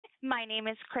My name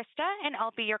is Krista, and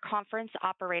I'll be your conference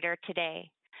operator today.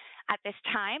 At this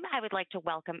time, I would like to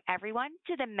welcome everyone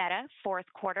to the Meta fourth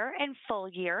quarter and full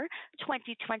year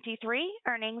 2023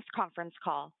 earnings conference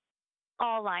call.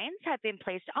 All lines have been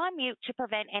placed on mute to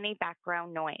prevent any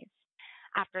background noise.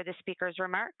 After the speaker's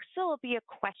remarks, there will be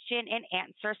a question and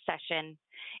answer session.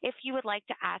 If you would like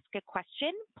to ask a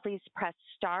question, please press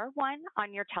star one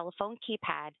on your telephone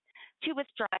keypad. To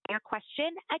withdraw your question,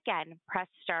 again, press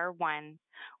star one.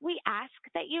 We ask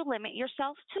that you limit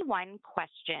yourself to one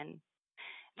question.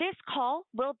 This call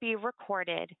will be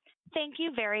recorded. Thank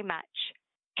you very much.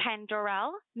 Ken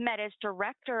Dorell, Meta's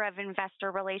Director of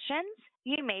Investor Relations,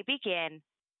 you may begin.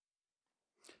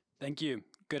 Thank you.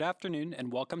 Good afternoon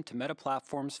and welcome to Meta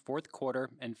Platforms' fourth quarter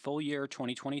and full year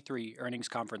 2023 earnings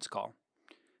conference call.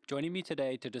 Joining me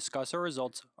today to discuss our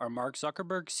results are Mark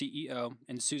Zuckerberg, CEO,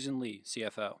 and Susan Li,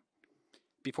 CFO.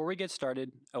 Before we get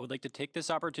started, I would like to take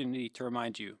this opportunity to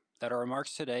remind you that our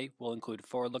remarks today will include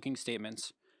forward-looking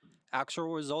statements.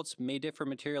 Actual results may differ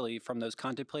materially from those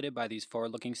contemplated by these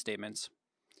forward-looking statements.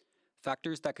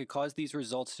 Factors that could cause these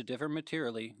results to differ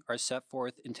materially are set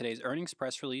forth in today's earnings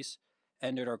press release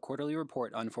and in our quarterly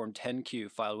report on Form 10-Q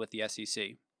filed with the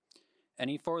SEC.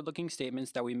 Any forward-looking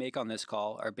statements that we make on this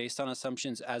call are based on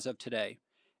assumptions as of today,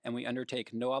 and we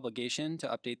undertake no obligation to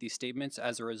update these statements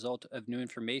as a result of new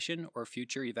information or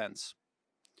future events.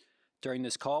 During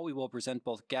this call, we will present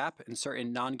both GAAP and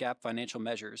certain non-GAAP financial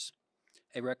measures.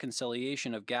 A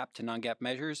reconciliation of GAAP to non-GAAP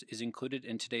measures is included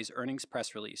in today's earnings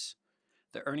press release.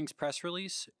 The earnings press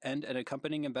release and an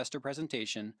accompanying investor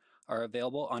presentation are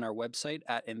available on our website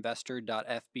at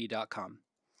investor.fb.com.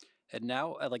 And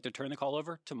now I'd like to turn the call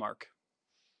over to Mark.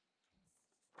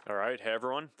 All right. Hey,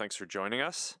 everyone. Thanks for joining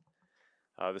us.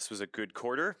 This was a good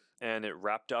quarter, and it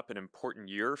wrapped up an important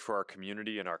year for our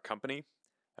community and our company.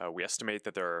 We estimate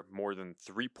that there are more than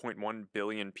 3.1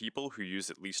 billion people who use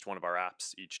at least one of our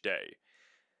apps each day.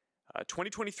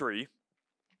 2023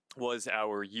 was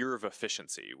our year of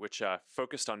efficiency, which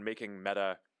focused on making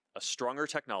Meta a stronger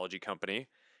technology company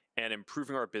and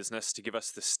improving our business to give us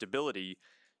the stability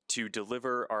to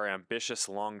deliver our ambitious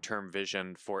long-term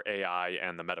vision for AI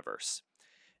and the metaverse.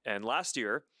 And last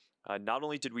year, not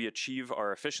only did we achieve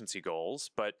our efficiency goals,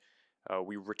 but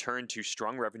we returned to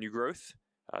strong revenue growth,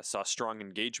 saw strong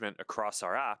engagement across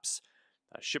our apps,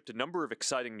 shipped a number of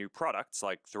exciting new products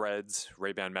like Threads,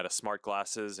 Ray-Ban Meta Smart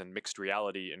Glasses, and mixed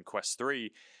reality in Quest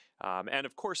 3, and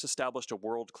of course established a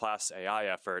world-class AI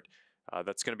effort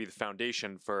that's going to be the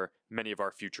foundation for many of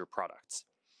our future products.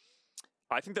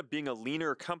 I think that being a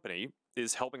leaner company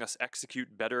is helping us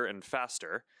execute better and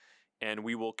faster, and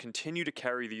we will continue to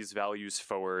carry these values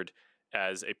forward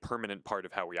as a permanent part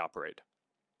of how we operate.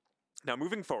 Now,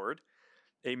 moving forward,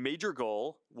 a major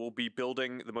goal will be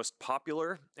building the most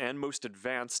popular and most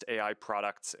advanced AI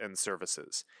products and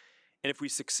services. And if we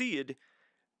succeed,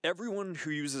 everyone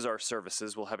who uses our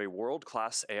services will have a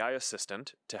world-class AI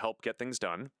assistant to help get things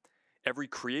done. Every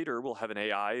creator will have an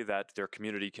AI that their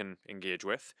community can engage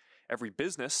with. Every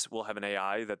business will have an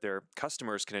AI that their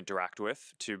customers can interact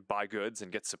with to buy goods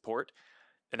and get support.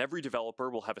 And every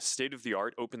developer will have a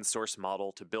state-of-the-art open source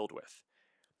model to build with.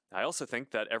 I also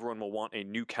think that everyone will want a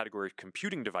new category of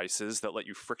computing devices that let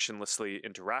you frictionlessly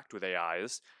interact with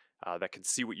AIs that can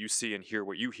see what you see and hear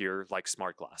what you hear, like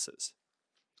smart glasses.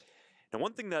 Now,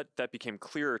 one thing that became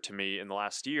clearer to me in the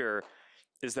last year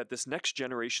is that this next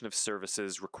generation of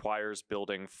services requires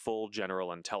building full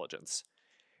general intelligence.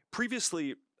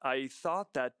 Previously, I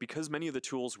thought that because many of the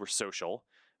tools were social,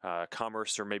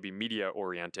 commerce, or maybe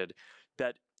media-oriented,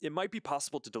 that it might be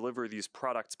possible to deliver these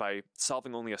products by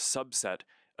solving only a subset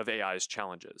of AI's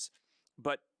challenges.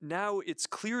 But now it's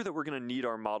clear that we're going to need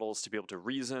our models to be able to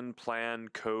reason, plan,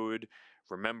 code,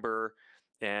 remember,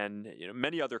 and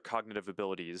many other cognitive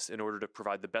abilities in order to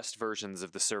provide the best versions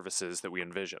of the services that we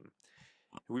envision.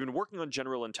 We've been working on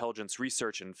general intelligence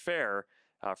research and FAIR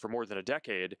for more than a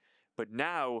decade, but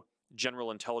now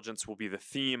general intelligence will be the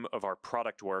theme of our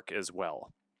product work as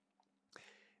well.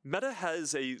 Meta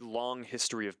has a long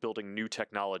history of building new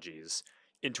technologies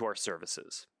into our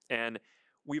services, and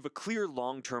we have a clear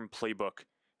long-term playbook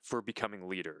for becoming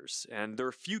leaders. And there are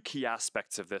a few key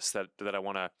aspects of this that I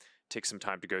want to take some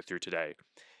time to go through today.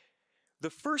 The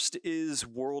first is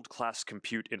world-class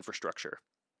compute infrastructure.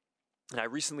 And I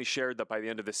recently shared that by the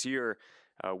end of this year,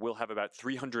 we'll have about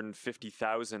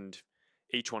 350,000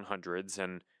 H100s,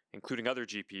 and including other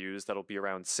GPUs, that'll be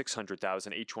around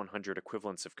 600,000 H100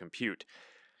 equivalents of compute.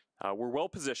 We're well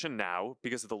positioned now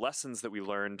because of the lessons that we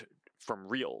learned from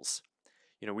Reels.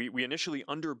 We initially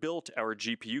underbuilt our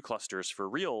GPU clusters for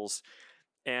Reels,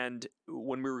 And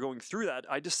when we were going through that,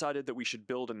 I decided that we should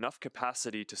build enough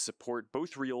capacity to support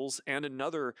both Reels and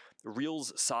another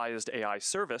Reels-sized AI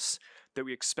service that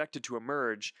we expected to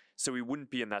emerge so we wouldn't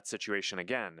be in that situation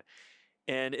again.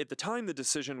 And at the time, the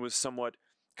decision was somewhat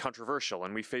controversial,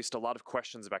 and we faced a lot of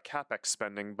questions about CapEx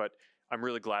spending, but I'm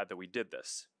really glad that we did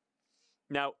this.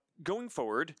 Now, going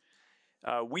forward,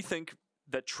 we think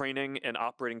that training and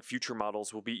operating future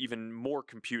models will be even more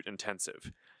compute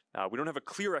intensive. We don't have a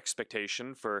clear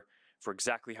expectation for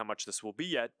exactly how much this will be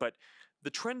yet, but the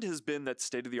trend has been that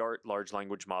state-of-the-art large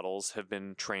language models have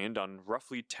been trained on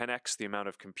roughly 10x the amount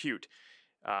of compute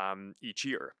each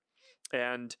year.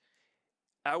 And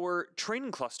our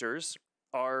training clusters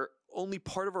are only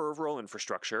part of our overall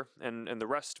infrastructure, and the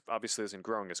rest obviously isn't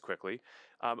growing as quickly.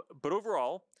 But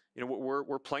overall,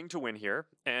 we're playing to win here,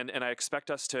 and I expect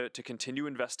us to continue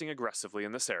investing aggressively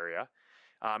in this area.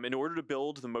 In order to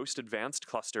build the most advanced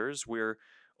clusters, we're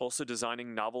also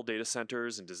designing novel data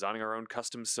centers and designing our own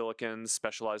custom silicon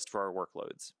specialized for our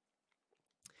workloads.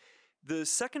 The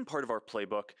second part of our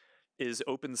playbook is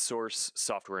open source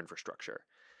software infrastructure.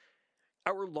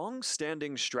 Our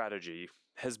long-standing strategy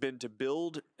has been to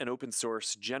build an open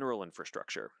source general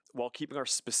infrastructure while keeping our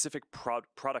specific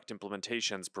product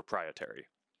implementations proprietary.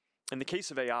 In the case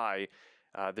of AI,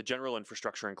 the general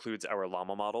infrastructure includes our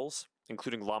Llama models,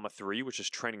 including Llama 3, which is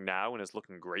training now and is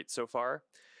looking great so far,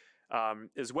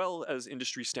 as well as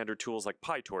industry standard tools like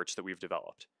PyTorch that we've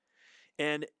developed.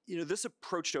 And this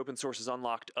approach to open source has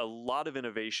unlocked a lot of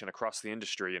innovation across the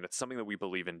industry, and it's something that we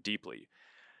believe in deeply.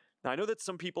 Now, I know that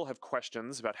some people have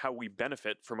questions about how we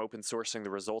benefit from open sourcing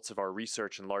the results of our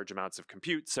research in large amounts of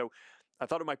compute, so I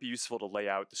thought it might be useful to lay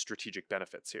out the strategic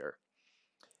benefits here.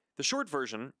 The short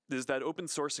version is that open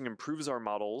sourcing improves our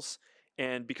models,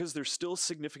 and because there's still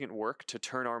significant work to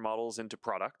turn our models into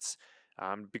products,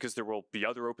 because there will be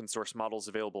other open source models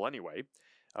available anyway,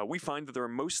 we find that there are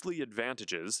mostly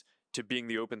advantages to being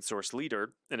the open source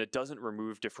leader, and it doesn't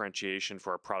remove differentiation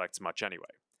for our products much anyway.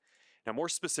 Now, more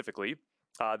specifically,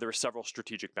 there are several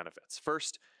strategic benefits.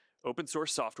 First, open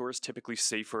source software is typically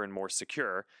safer and more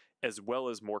secure, as well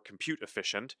as more compute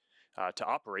efficient to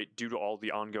operate due to all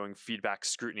the ongoing feedback,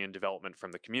 scrutiny, and development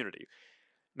from the community.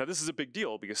 Now, this is a big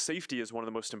deal because safety is one of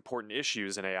the most important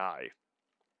issues in AI.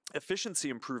 Efficiency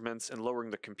improvements and lowering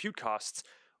the compute costs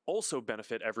also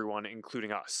benefit everyone,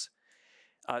 including us.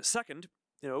 Second,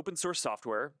 open source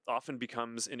software often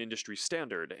becomes an industry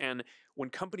standard, and when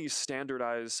companies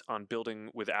standardize on building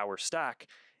with our stack,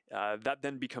 that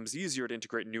then becomes easier to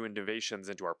integrate new innovations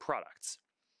into our products.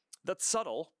 That's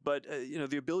subtle, but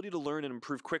the ability to learn and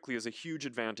improve quickly is a huge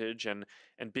advantage, and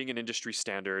being an industry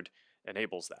standard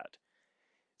enables that.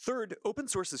 Third, open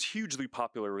source is hugely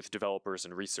popular with developers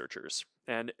and researchers,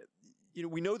 and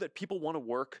we know that people want to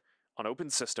work on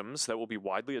open systems that will be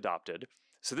widely adopted.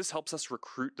 So this helps us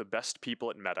recruit the best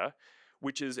people at Meta,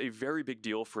 which is a very big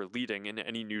deal for leading in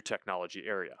any new technology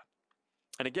area.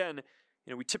 And again,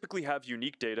 we typically have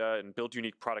unique data and build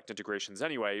unique product integrations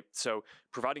anyway, so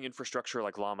providing infrastructure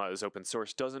like Llama as open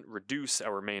source doesn't reduce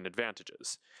our main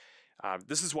advantages.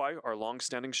 This is why our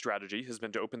long-standing strategy has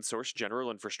been to open source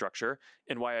general infrastructure,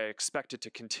 and why I expect it to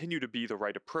continue to be the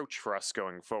right approach for us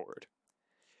going forward.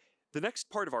 The next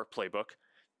part of our playbook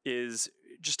is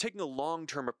just taking a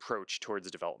long-term approach towards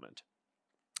development.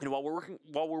 And while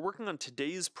we're working on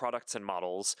today's products and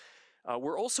models,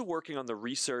 we're also working on the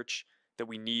research that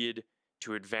we need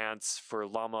to advance for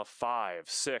Llama 5,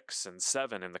 6, and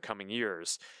 7 in the coming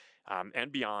years,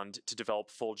 and beyond, to develop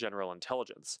full general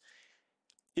intelligence.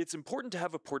 It's important to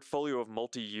have a portfolio of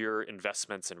multi-year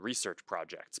investments in research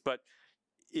projects, but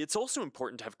it's also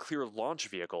important to have clear launch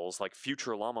vehicles like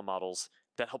future Llama models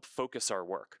that help focus our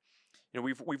work.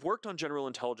 We've worked on general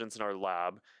intelligence in our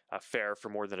lab, FAIR, for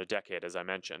more than a decade, as I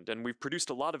mentioned, and we've produced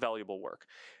a lot of valuable work.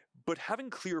 But having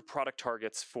clear product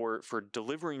targets for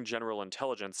delivering general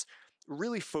intelligence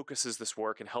really focuses this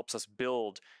work and helps us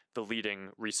build the leading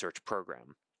research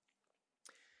program.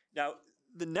 Now,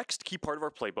 the next key part of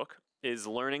our playbook is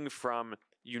learning from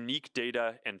unique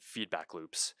data and feedback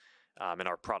loops in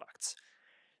our products.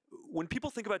 When people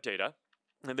think about data,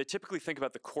 and they typically think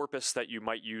about the corpus that you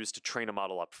might use to train a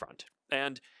model up front.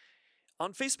 And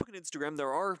on Facebook and Instagram,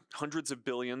 there are hundreds of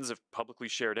billions of publicly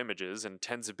shared images and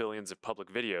tens of billions of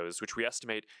public videos, which we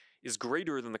estimate is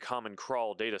greater than the common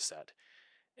crawl dataset.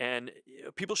 And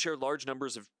people share large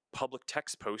numbers of public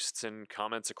text posts and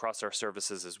comments across our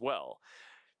services as well.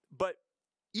 But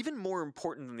even more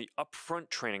important than the upfront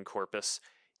training corpus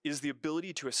is the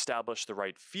ability to establish the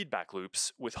right feedback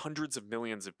loops with hundreds of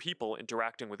millions of people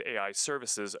interacting with AI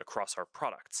services across our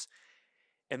products.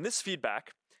 And this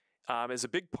feedback is a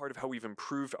big part of how we've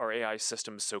improved our AI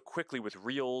systems so quickly with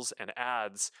Reels and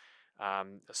ads,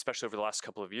 especially over the last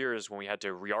couple of years when we had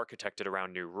to re-architect it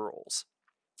around new rules.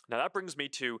 Now that brings me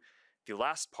to the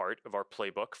last part of our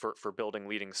playbook for building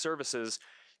leading services,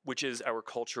 which is our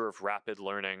culture of rapid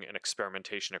learning and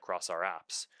experimentation across our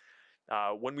apps.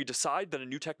 When we decide that a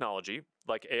new technology,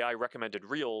 like AI recommended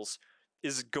Reels,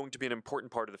 is going to be an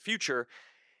important part of the future,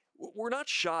 we're not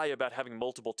shy about having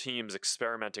multiple teams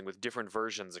experimenting with different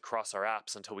versions across our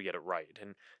apps until we get it right.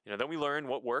 And then we learn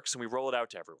what works and we roll it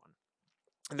out to everyone.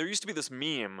 And there used to be this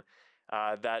meme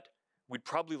that we'd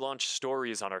probably launch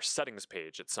stories on our settings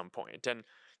page at some point. And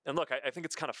look, I think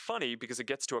it's kind of funny because it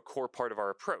gets to a core part of our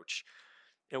approach.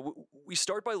 We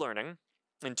start by learning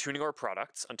and tuning our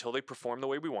products until they perform the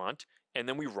way we want, and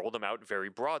then we roll them out very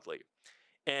broadly.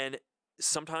 And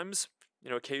sometimes,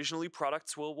 occasionally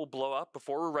products will blow up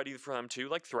before we're ready for them to,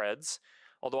 like Threads.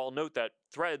 Although I'll note that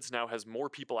Threads now has more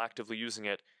people actively using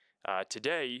it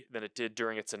today than it did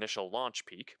during its initial launch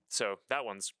peak. So that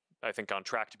one's, I think, on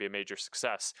track to be a major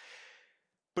success.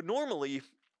 But normally,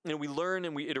 we learn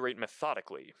and we iterate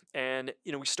methodically. And,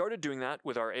 we started doing that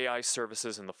with our AI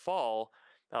services in the fall,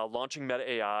 launching Meta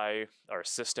AI, our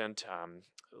assistant,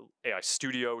 AI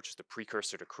Studio, which is the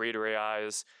precursor to Creator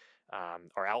AIs,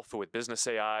 our alpha with business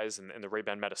AIs, and the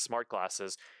Ray-Ban Meta smart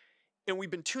glasses. And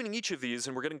we've been tuning each of these,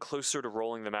 and we're getting closer to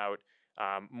rolling them out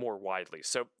more widely.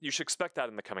 So you should expect that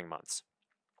in the coming months.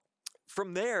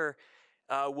 From there,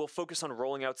 we'll focus on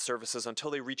rolling out services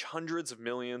until they reach hundreds of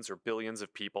millions or billions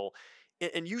of people.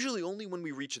 And usually only when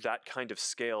we reach that kind of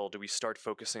scale do we start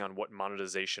focusing on what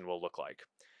monetization will look like.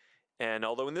 And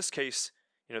although in this case,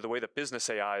 the way that business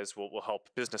AIs will help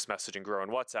business messaging grow in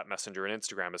WhatsApp Messenger and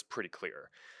Instagram is pretty clear.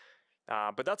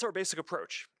 But that's our basic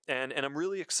approach. And I'm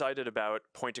really excited about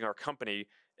pointing our company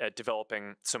at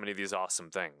developing so many of these awesome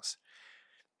things.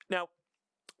 Now,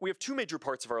 we have two major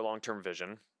parts of our long-term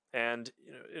vision. And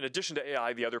in addition to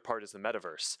AI, the other part is the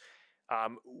metaverse.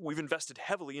 We've invested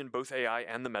heavily in both AI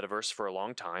and the metaverse for a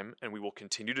long time, and we will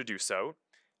continue to do so.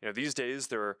 These days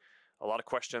there are a lot of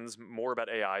questions more about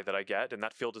AI that I get, and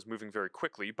that field is moving very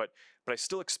quickly, but I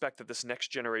still expect that this next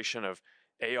generation of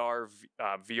AR,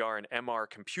 VR, and MR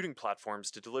computing platforms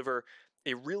to deliver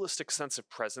a realistic sense of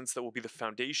presence that will be the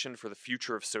foundation for the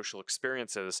future of social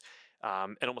experiences,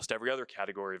 and almost every other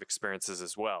category of experiences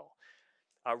as well.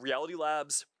 Reality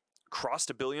Labs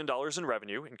crossed $1 billion in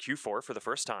revenue in Q4 for the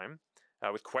first time,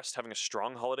 with Quest having a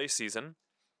strong holiday season.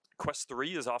 Quest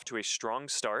 3 is off to a strong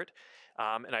start,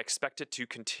 and I expect it to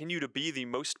continue to be the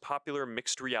most popular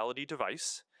mixed reality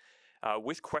device.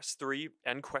 With Quest 3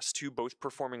 and Quest 2 both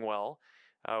performing well,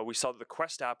 we saw that the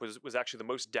Quest app was actually the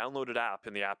most downloaded app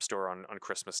in the App Store on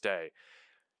Christmas Day.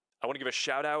 I want to give a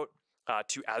shout out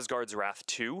to Asgard's Wrath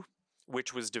 2,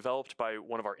 which was developed by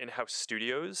one of our in-house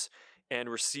studios and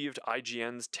received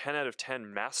IGN's 10 out of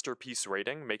 10 masterpiece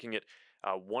rating, making it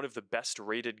one of the best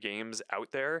rated games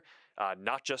out there,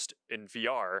 not just in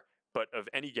VR, but of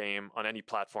any game on any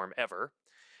platform ever.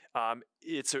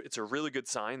 It's a really good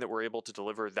sign that we're able to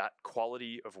deliver that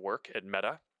quality of work at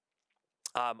Meta.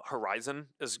 Horizon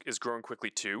is growing quickly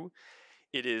too.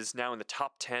 It is now in the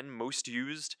top 10 most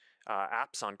used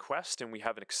apps on Quest, and we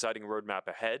have an exciting roadmap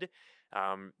ahead.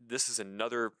 This is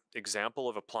another example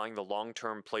of applying the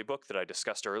long-term playbook that I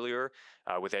discussed earlier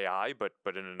with AI, but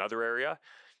in another area.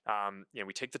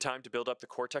 We take the time to build up the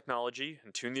core technology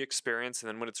and tune the experience, and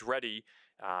then when it's ready,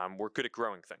 we're good at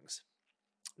growing things.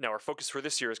 Now, our focus for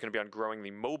this year is going to be on growing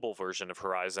the mobile version of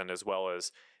Horizon as well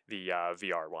as the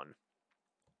VR one.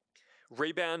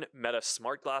 Ray-Ban Meta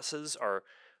smart glasses are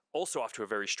also off to a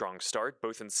very strong start,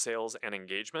 both in sales and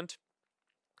engagement.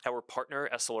 Our partner,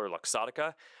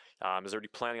 EssilorLuxottica, is already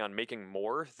planning on making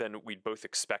more than we'd both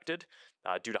expected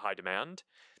due to high demand.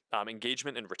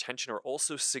 Engagement and retention are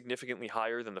also significantly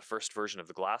higher than the first version of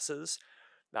the glasses.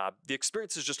 The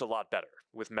experience is just a lot better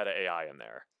with Meta AI in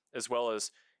there, as well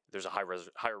as there's a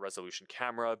higher resolution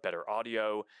camera, better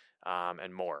audio,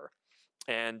 and more.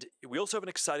 And we also have an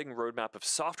exciting roadmap of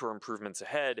software improvements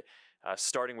ahead,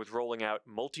 starting with rolling out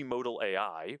multimodal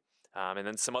AI, and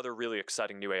then some other really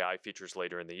exciting new AI features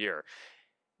later in the year.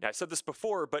 Now, I said this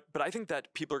before, but I think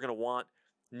that people are going to want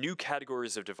new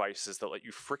categories of devices that let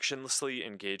you frictionlessly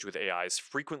engage with AIs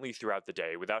frequently throughout the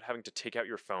day without having to take out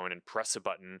your phone and press a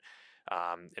button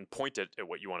and point it at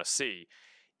what you want to see.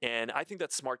 And I think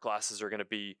that smart glasses are going to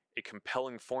be a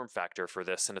compelling form factor for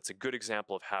this, and it's a good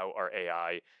example of how our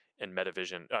AI and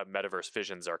metaverse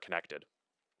visions are connected.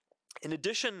 In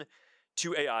addition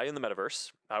to AI in the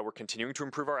metaverse, we're continuing to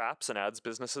improve our apps and ads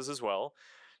businesses as well.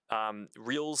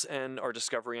 Reels and our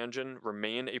discovery engine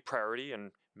remain a priority,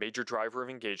 and major driver of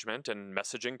engagement, and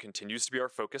messaging continues to be our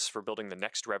focus for building the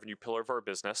next revenue pillar of our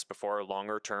business before our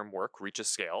longer-term work reaches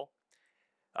scale.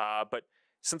 But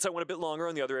since I went a bit longer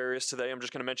on the other areas today, I'm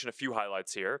just going to mention a few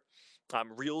highlights here.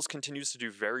 Reels continues to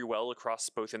do very well across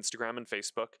both Instagram and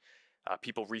Facebook.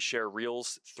 People reshare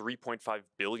Reels 3.5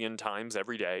 billion times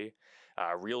every day.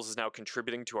 Reels is now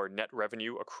contributing to our net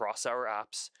revenue across our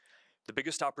apps. The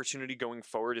biggest opportunity going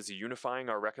forward is unifying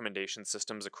our recommendation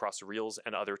systems across Reels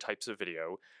and other types of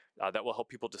video. That will help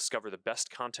people discover the best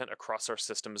content across our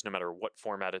systems no matter what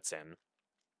format it's in.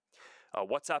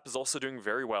 WhatsApp is also doing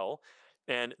very well.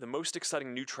 And the most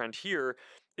exciting new trend here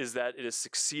is that it is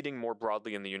succeeding more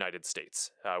broadly in the United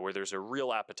States, where there's a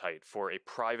real appetite for a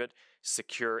private,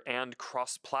 secure, and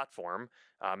cross-platform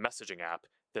messaging app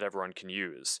that everyone can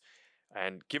use.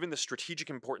 And given the strategic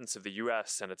importance of the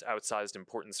US and its outsized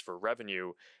importance for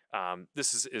revenue,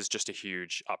 this is just a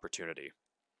huge opportunity.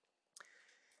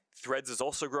 Threads is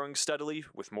also growing steadily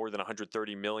with more than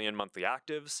 130 million monthly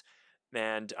actives.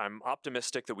 And I'm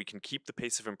optimistic that we can keep the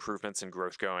pace of improvements and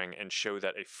growth going and show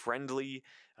that a friendly,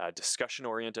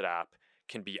 discussion-oriented app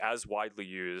can be as widely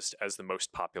used as the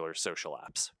most popular social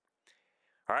apps.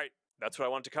 All right, that's what I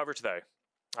wanted to cover today.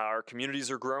 Our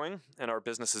communities are growing and our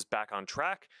business is back on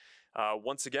track.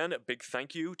 Once again, a big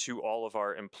thank you to all of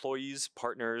our employees,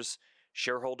 partners,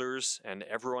 shareholders, and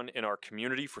everyone in our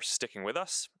community for sticking with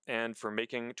us and for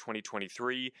making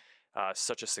 2023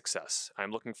 such a success.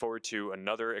 I'm looking forward to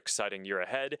another exciting year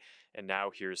ahead. And now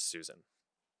here's Susan.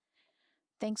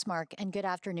 Thanks, Mark, and good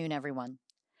afternoon, everyone.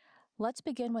 Let's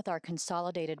begin with our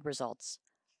consolidated results.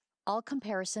 All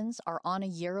comparisons are on a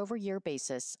year-over-year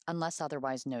basis unless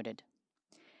otherwise noted.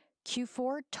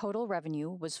 Q4 total revenue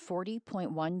was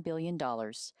 $40.1 billion,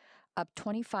 up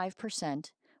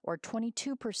 25% or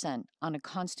 22% on a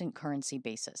constant currency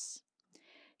basis.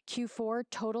 Q4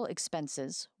 total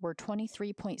expenses were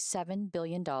 $23.7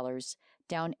 billion,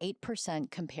 down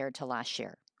 8% compared to last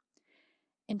year.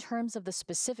 In terms of the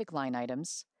specific line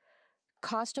items,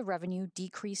 cost of revenue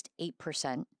decreased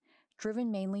 8%,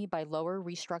 driven mainly by lower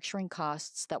restructuring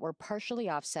costs that were partially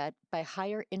offset by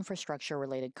higher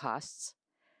infrastructure-related costs.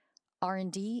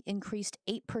 R&D increased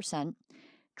 8%,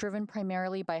 driven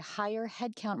primarily by higher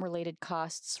headcount-related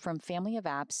costs from Family of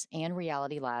Apps and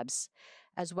Reality Labs,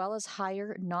 as well as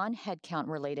higher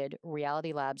non-headcount-related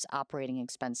Reality Labs operating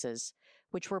expenses,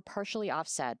 which were partially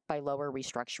offset by lower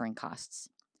restructuring costs.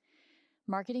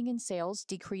 Marketing and sales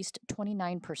decreased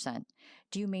 29%,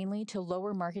 due mainly to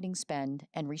lower marketing spend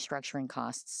and restructuring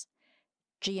costs.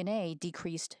 G&A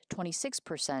decreased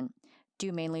 26%,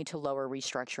 due mainly to lower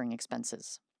restructuring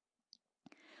expenses.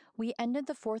 We ended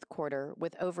the fourth quarter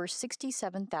with over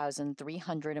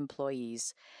 67,300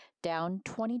 employees, down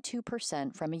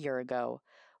 22% from a year ago,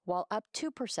 while up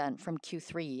 2% from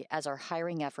Q3 as our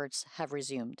hiring efforts have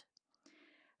resumed.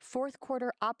 Fourth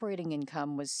quarter operating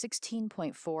income was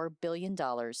 $16.4 billion,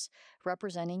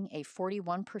 representing a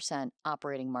 41%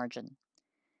 operating margin.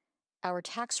 Our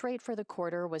tax rate for the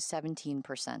quarter was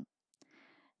 17%.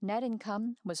 Net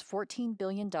income was $14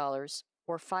 billion,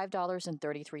 or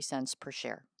 $5.33 per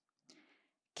share.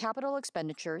 Capital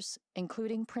expenditures,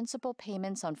 including principal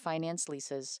payments on finance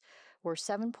leases, were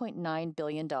 $7.9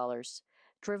 billion,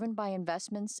 driven by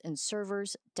investments in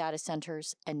servers, data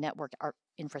centers, and network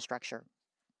infrastructure.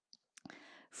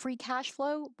 Free cash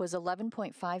flow was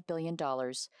 $11.5 billion,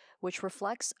 which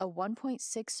reflects a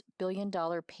 $1.6 billion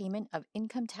payment of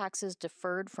income taxes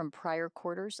deferred from prior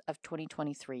quarters of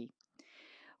 2023.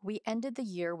 We ended the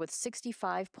year with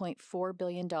 $65.4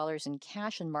 billion in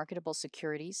cash and marketable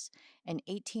securities and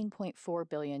 $18.4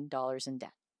 billion in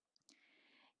debt.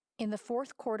 In the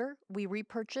fourth quarter, we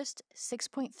repurchased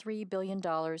 $6.3 billion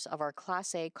of our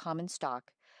Class A common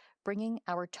stock, bringing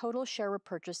our total share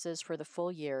repurchases for the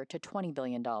full year to $20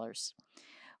 billion.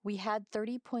 We had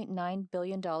 $30.9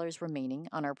 billion remaining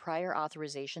on our prior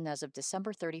authorization as of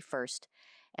December 31st,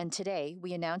 and today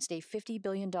we announced a $50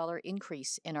 billion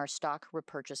increase in our stock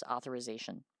repurchase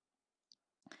authorization.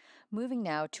 Moving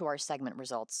now to our segment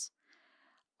results.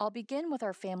 I'll begin with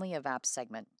our Family of Apps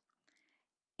segment.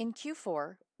 In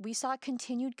Q4, we saw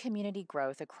continued community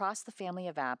growth across the Family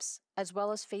of Apps, as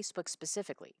well as Facebook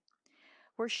specifically.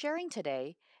 We're sharing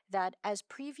today that, as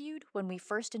previewed when we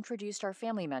first introduced our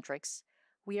family metrics,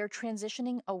 we are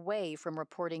transitioning away from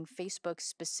reporting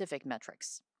Facebook-specific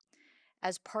metrics.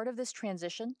 As part of this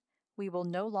transition, we will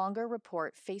no longer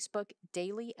report Facebook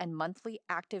daily and monthly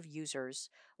active users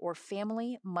or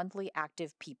family monthly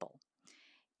active people.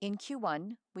 In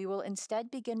Q1, we will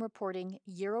instead begin reporting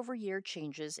year-over-year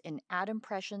changes in ad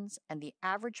impressions and the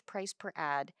average price per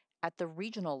ad at the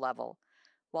regional level,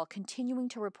 while continuing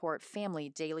to report family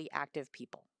daily active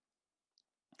people.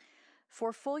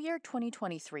 For full year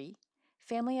 2023,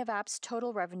 Family of Apps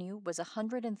total revenue was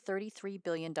 $133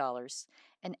 billion,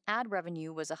 and ad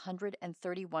revenue was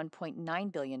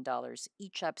 $131.9 billion,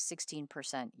 each up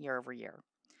 16% year over year.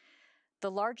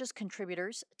 The largest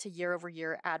contributors to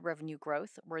year-over-year ad revenue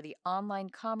growth were the online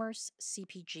commerce,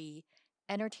 CPG,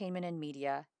 entertainment and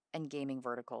media, and gaming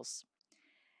verticals.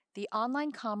 The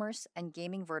online commerce and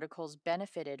gaming verticals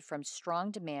benefited from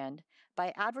strong demand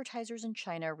by advertisers in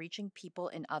China reaching people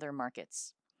in other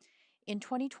markets. In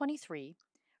 2023,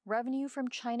 revenue from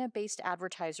China-based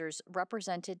advertisers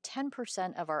represented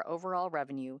 10% of our overall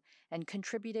revenue and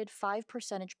contributed 5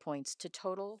 percentage points to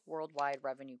total worldwide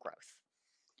revenue growth.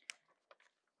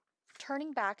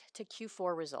 Turning back to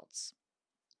Q4 results.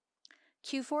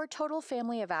 Q4 total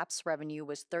Family of Apps revenue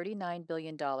was $39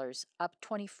 billion, up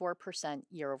 24%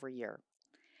 year over year.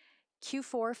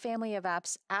 Q4 Family of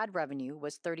Apps ad revenue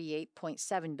was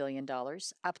 $38.7 billion,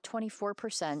 up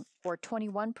 24% or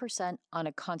 21% on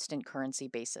a constant currency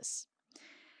basis.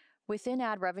 Within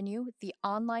ad revenue, the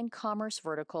online commerce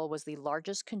vertical was the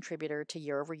largest contributor to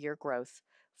year-over-year growth,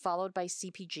 followed by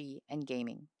CPG and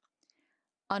gaming.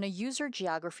 On a user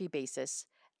geography basis,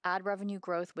 ad revenue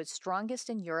growth was strongest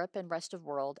in Europe and rest of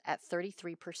world at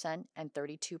 33% and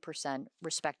 32%,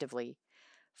 respectively,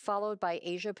 followed by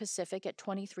Asia Pacific at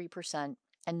 23%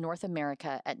 and North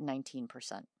America at 19%.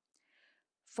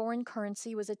 Foreign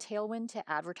currency was a tailwind to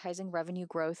advertising revenue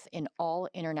growth in all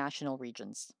international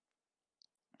regions.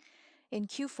 In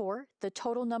Q4, the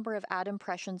total number of ad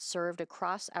impressions served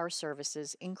across our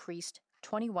services increased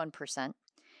 21%,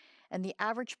 and the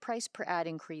average price per ad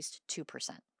increased 2%.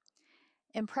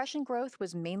 Impression growth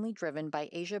was mainly driven by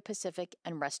Asia Pacific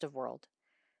and rest of world.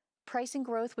 Pricing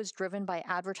growth was driven by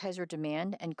advertiser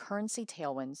demand and currency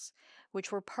tailwinds,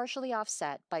 which were partially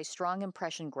offset by strong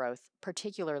impression growth,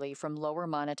 particularly from lower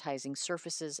monetizing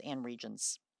surfaces and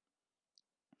regions.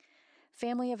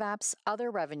 Family of Apps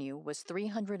other revenue was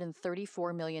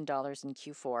 $334 million in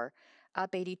Q4,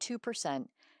 up 82%,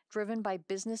 driven by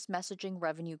business messaging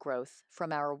revenue growth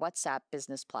from our WhatsApp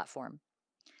business platform.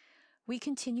 We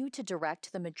continue to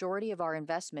direct the majority of our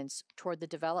investments toward the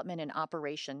development and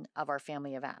operation of our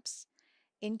Family of Apps.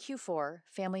 In Q4,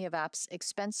 Family of Apps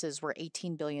expenses were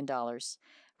 $18 billion,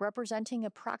 representing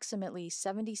approximately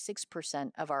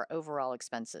 76% of our overall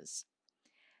expenses.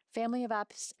 Family of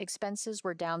Apps expenses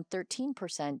were down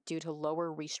 13% due to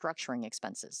lower restructuring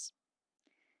expenses.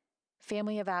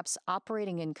 Family of Apps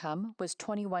operating income was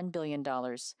 $21 billion,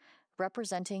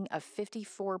 representing a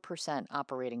 54%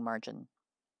 operating margin.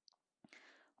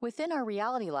 Within our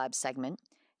Reality Labs segment,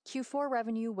 Q4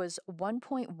 revenue was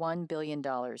 $1.1 billion,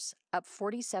 up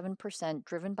 47%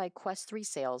 driven by Quest 3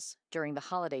 sales during the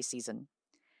holiday season.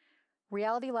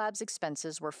 Reality Labs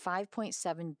expenses were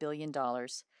 $5.7 billion,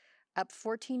 up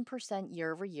 14%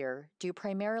 year over year, due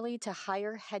primarily to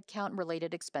higher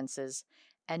headcount-related expenses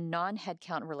and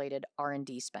non-headcount-related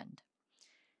R&D spend.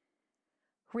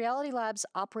 Reality Labs'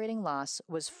 operating loss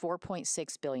was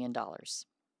 $4.6 billion.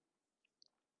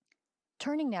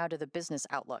 Turning now to the business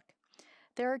outlook.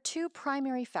 There are two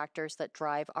primary factors that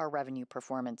drive our revenue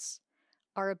performance: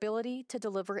 our ability to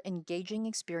deliver engaging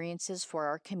experiences for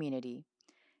our community,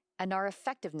 and our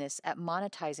effectiveness at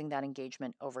monetizing that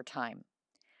engagement over time.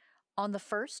 On the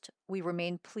first, we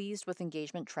remain pleased with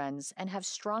engagement trends and have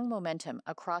strong momentum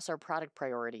across our product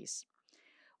priorities.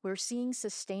 We're seeing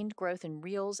sustained growth in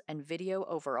Reels and video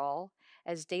overall,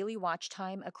 as daily watch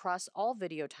time across all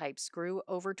video types grew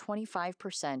over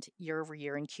 25% year over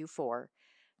year in Q4,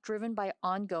 driven by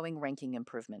ongoing ranking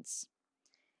improvements.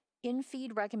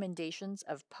 In-feed recommendations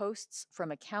of posts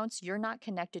from accounts you're not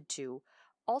connected to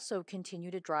also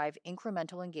continue to drive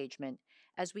incremental engagement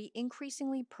as we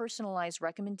increasingly personalize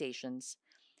recommendations,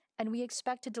 and we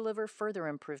expect to deliver further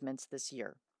improvements this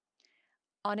year.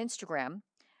 On Instagram,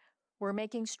 we're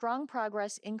making strong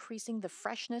progress increasing the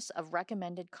freshness of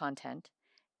recommended content,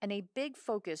 and a big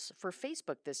focus for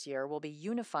Facebook this year will be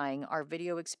unifying our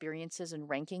video experiences and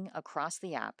ranking across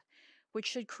the app, which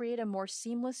should create a more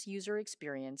seamless user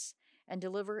experience and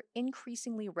deliver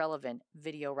increasingly relevant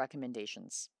video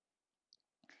recommendations.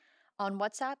 On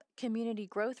WhatsApp, community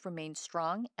growth remains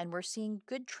strong, and we're seeing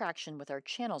good traction with our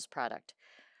Channels product,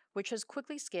 which has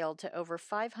quickly scaled to over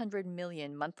 500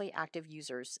 million monthly active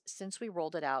users since we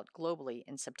rolled it out globally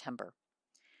in September.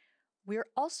 We're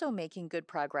also making good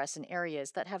progress in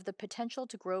areas that have the potential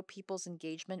to grow people's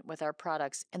engagement with our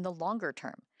products in the longer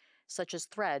term, such as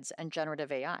Threads and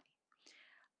generative AI.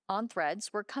 On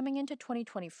Threads, we're coming into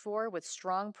 2024 with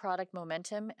strong product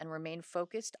momentum and remain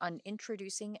focused on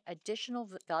introducing additional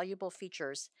valuable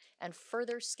features and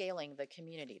further scaling the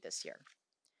community this year.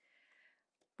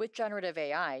 With generative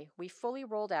AI, we fully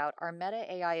rolled out our Meta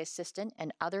AI Assistant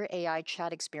and other AI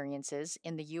chat experiences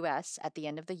in the US at the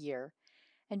end of the year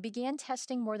and began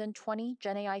testing more than 20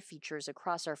 Gen AI features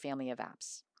across our family of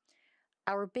apps.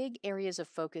 Our big areas of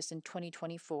focus in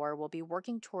 2024 will be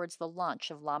working towards the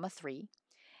launch of Llama 3,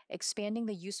 expanding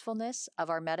the usefulness of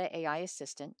our Meta AI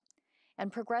Assistant,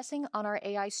 and progressing on our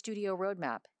AI Studio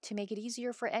roadmap to make it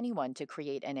easier for anyone to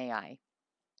create an AI.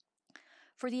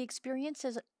 For the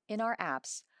experiences in our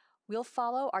apps, we'll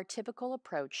follow our typical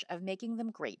approach of making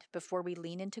them great before we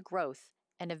lean into growth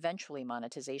and eventually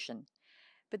monetization.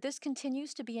 But this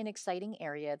continues to be an exciting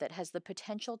area that has the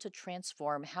potential to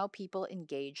transform how people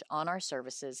engage on our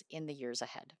services in the years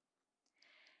ahead.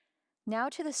 Now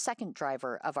to the second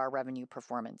driver of our revenue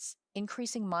performance,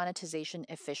 increasing monetization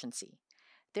efficiency.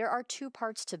 There are two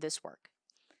parts to this work.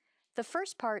 The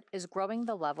first part is growing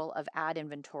the level of ad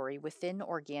inventory within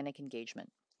organic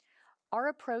engagement. Our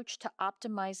approach to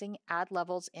optimizing ad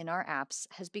levels in our apps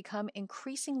has become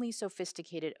increasingly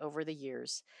sophisticated over the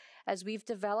years, as we've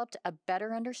developed a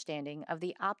better understanding of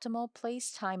the optimal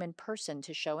place, time, and person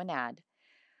to show an ad,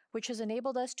 which has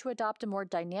enabled us to adopt a more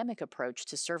dynamic approach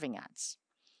to serving ads.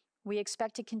 We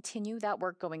expect to continue that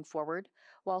work going forward,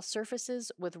 while surfaces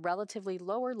with relatively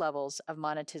lower levels of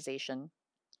monetization,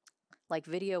 like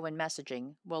video and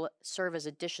messaging, will serve as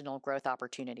additional growth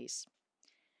opportunities.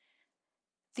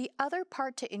 The other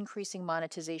part to increasing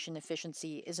monetization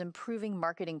efficiency is improving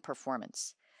marketing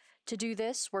performance. To do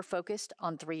this, we're focused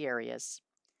on three areas.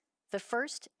 The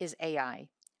first is AI.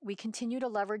 We continue to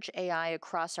leverage AI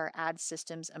across our ad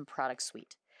systems and product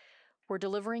suite. We're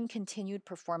delivering continued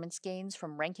performance gains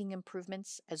from ranking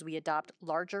improvements as we adopt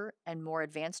larger and more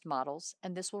advanced models,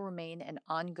 and this will remain an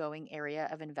ongoing area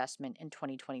of investment in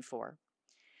 2024.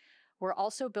 We're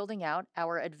also building out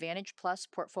our Advantage Plus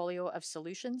portfolio of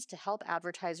solutions to help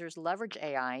advertisers leverage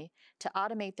AI to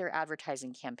automate their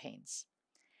advertising campaigns.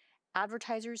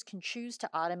 Advertisers can choose to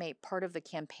automate part of the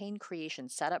campaign creation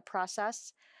setup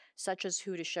process, such as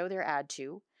who to show their ad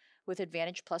to, with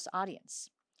Advantage Plus Audience.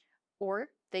 Or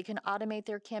they can automate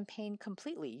their campaign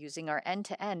completely using our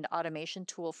end-to-end automation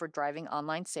tool for driving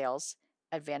online sales,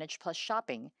 Advantage Plus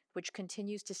Shopping, which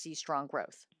continues to see strong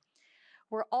growth.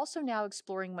 We're also now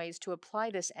exploring ways to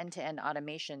apply this end-to-end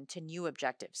automation to new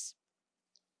objectives.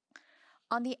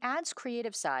 On the ads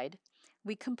creative side,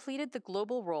 we completed the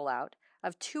global rollout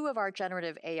of two of our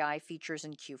generative AI features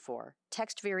in Q4,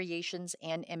 text variations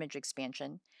and image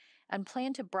expansion, and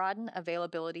plan to broaden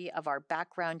availability of our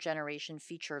background generation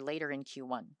feature later in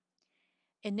Q1.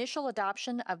 Initial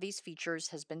adoption of these features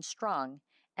has been strong,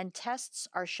 and tests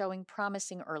are showing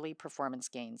promising early performance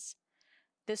gains.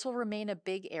 This will remain a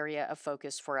big area of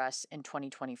focus for us in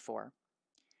 2024.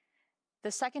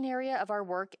 The second area of our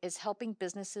work is helping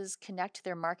businesses connect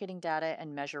their marketing data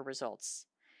and measure results.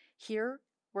 Here,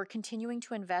 we're continuing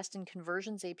to invest in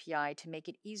Conversions API to make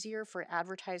it easier for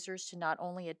advertisers to not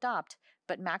only adopt,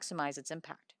 but maximize its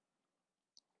impact.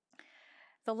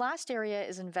 The last area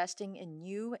is investing in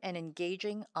new and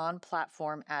engaging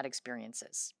on-platform ad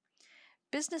experiences.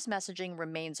 Business messaging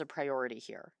remains a priority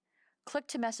here.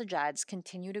 Click-to-message ads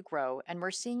continue to grow, and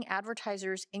we're seeing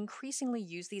advertisers increasingly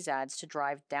use these ads to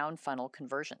drive down-funnel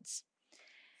conversions.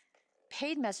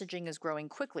 Paid messaging is growing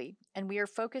quickly, and we are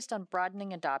focused on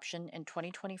broadening adoption in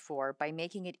 2024 by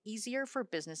making it easier for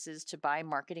businesses to buy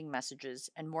marketing messages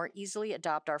and more easily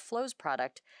adopt our Flows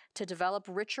product to develop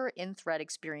richer in-thread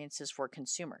experiences for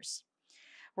consumers.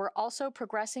 We're also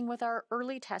progressing with our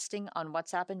early testing on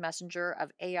WhatsApp and Messenger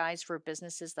of AIs for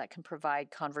businesses that can provide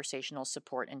conversational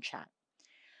support and chat.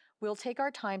 We'll take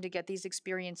our time to get these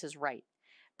experiences right,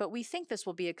 but we think this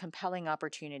will be a compelling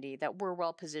opportunity that we're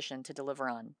well positioned to deliver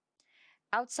on.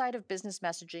 Outside of business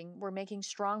messaging, we're making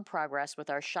strong progress with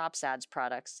our Shops ads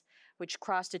products, which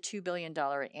crossed a $2 billion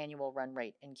annual run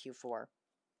rate in Q4.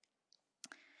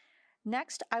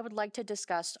 Next, I would like to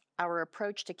discuss our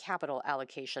approach to capital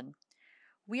allocation.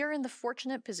 We are in the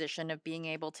fortunate position of being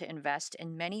able to invest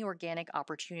in many organic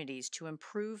opportunities to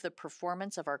improve the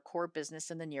performance of our core business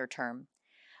in the near term,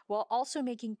 while also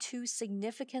making two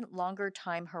significant longer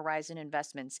time horizon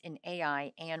investments in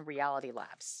AI and Reality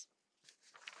Labs.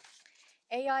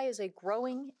 AI is a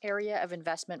growing area of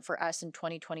investment for us in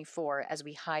 2024 as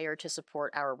we hire to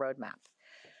support our roadmap.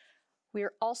 We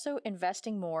are also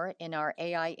investing more in our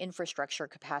AI infrastructure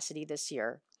capacity this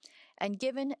year, and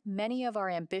given many of our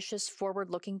ambitious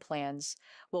forward-looking plans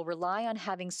will rely on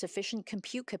having sufficient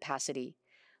compute capacity,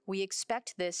 we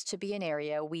expect this to be an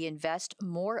area we invest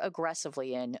more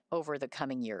aggressively in over the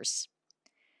coming years.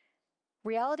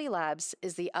 Reality Labs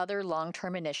is the other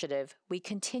long-term initiative we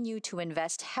continue to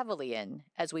invest heavily in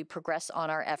as we progress on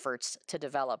our efforts to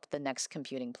develop the next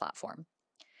computing platform.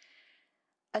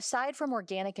 Aside from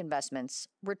organic investments,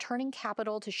 returning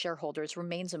capital to shareholders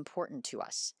remains important to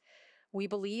us. We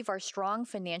believe our strong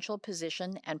financial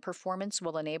position and performance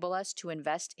will enable us to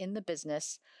invest in the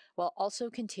business while also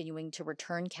continuing to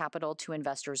return capital to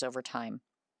investors over time.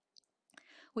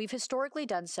 We've historically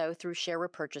done so through share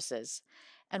repurchases,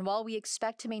 and while we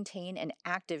expect to maintain an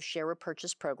active share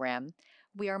repurchase program,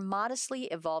 we are modestly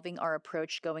evolving our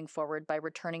approach going forward by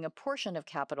returning a portion of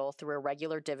capital through a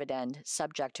regular dividend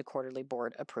subject to quarterly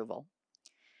board approval.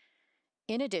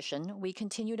 In addition, we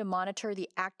continue to monitor the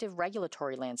active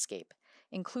regulatory landscape,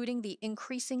 including the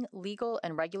increasing legal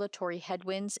and regulatory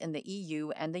headwinds in the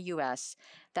EU and the US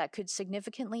that could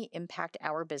significantly impact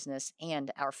our business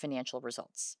and our financial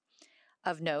results.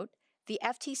 Of note, the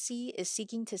FTC is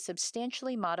seeking to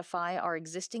substantially modify our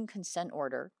existing consent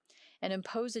order and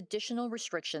impose additional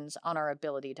restrictions on our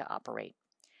ability to operate.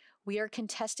 We are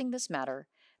contesting this matter,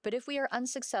 but if we are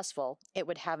unsuccessful, it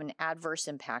would have an adverse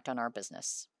impact on our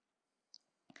business.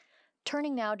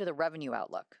 Turning now to the revenue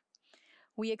outlook.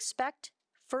 We expect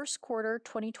first quarter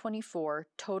 2024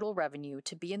 total revenue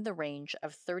to be in the range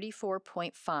of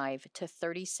 $34.5 to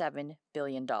 $37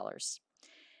 billion.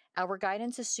 Our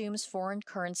guidance assumes foreign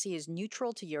currency is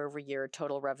neutral to year-over-year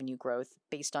total revenue growth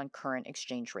based on current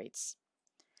exchange rates.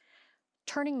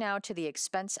 Turning now to the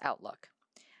expense outlook.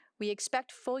 We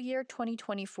expect full year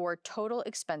 2024 total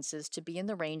expenses to be in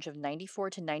the range of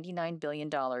 $94 to $99 billion,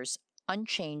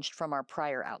 unchanged from our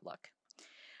prior outlook.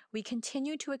 We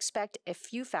continue to expect a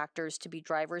few factors to be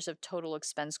drivers of total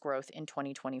expense growth in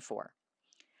 2024.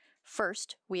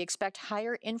 First, we expect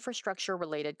higher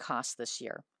infrastructure-related costs this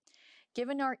year.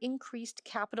 Given our increased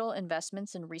capital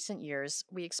investments in recent years,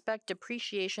 we expect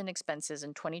depreciation expenses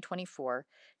in 2024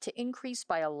 to increase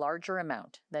by a larger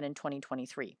amount than in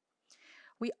 2023.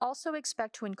 We also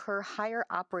expect to incur higher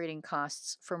operating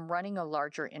costs from running a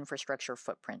larger infrastructure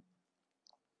footprint.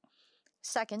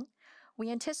 Second,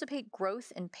 we anticipate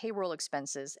growth in payroll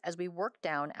expenses as we work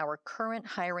down our current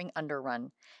hiring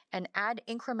underrun and add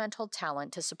incremental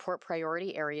talent to support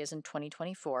priority areas in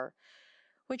 2024,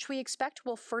 which we expect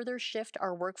will further shift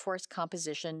our workforce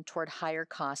composition toward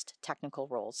higher-cost technical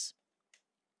roles.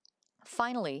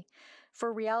 Finally,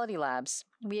 for Reality Labs,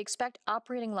 we expect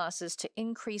operating losses to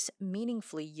increase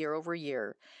meaningfully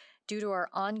year-over-year due to our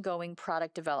ongoing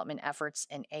product development efforts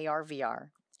in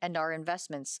AR/VR and our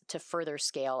investments to further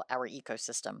scale our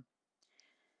ecosystem.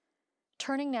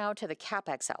 Turning now to the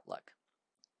CapEx outlook.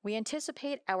 We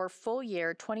anticipate our full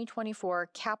year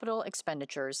 2024 capital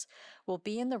expenditures will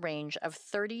be in the range of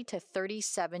 $30 to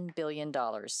 $37 billion,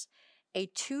 a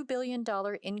 $2 billion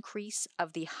increase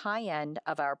of the high end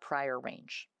of our prior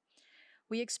range.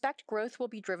 We expect growth will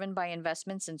be driven by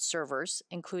investments in servers,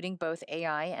 including both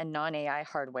AI and non-AI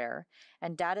hardware,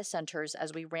 and data centers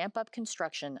as we ramp up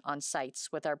construction on sites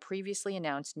with our previously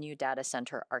announced new data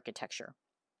center architecture.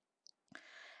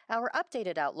 Our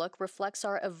updated outlook reflects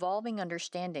our evolving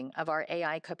understanding of our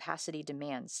AI capacity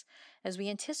demands as we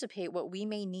anticipate what we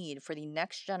may need for the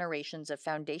next generations of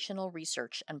foundational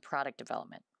research and product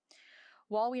development.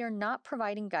 While we are not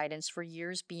providing guidance for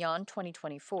years beyond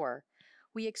 2024,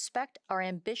 we expect our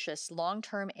ambitious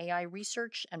long-term AI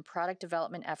research and product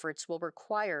development efforts will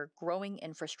require growing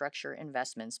infrastructure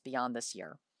investments beyond this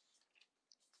year.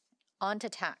 On to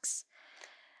tax.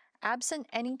 Absent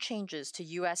any changes to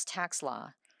U.S. tax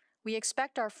law, we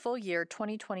expect our full year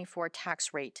 2024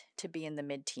 tax rate to be in the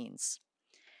mid-teens.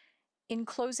 In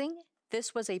closing,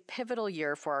 this was a pivotal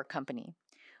year for our company.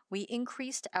 We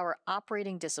increased our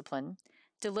operating discipline,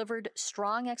 delivered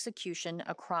strong execution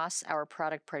across our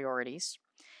product priorities,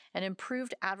 and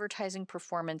improved advertising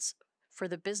performance for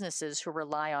the businesses who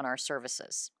rely on our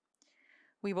services.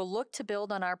 We will look to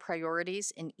build on our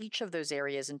priorities in each of those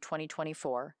areas in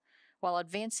 2024, while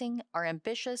advancing our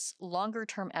ambitious,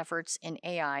 longer-term efforts in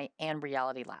AI and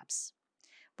Reality Labs.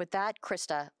 With that,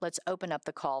 Krista, let's open up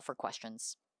the call for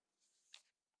questions.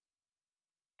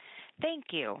 Thank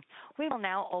you. We will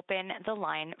now open the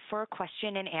line for a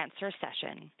question and answer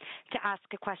session. To ask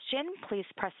a question, please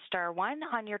press star 1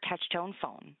 on your touchtone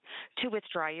phone. To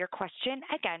withdraw your question,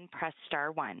 again, press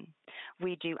star 1.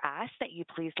 We do ask that you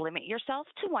please limit yourself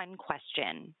to one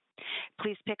question.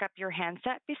 Please pick up your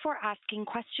handset before asking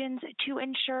questions to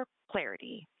ensure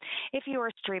clarity. If you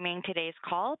are streaming today's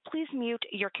call, please mute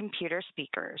your computer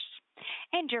speakers.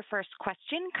 And your first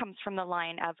question comes from the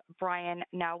line of Brian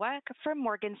Nowak from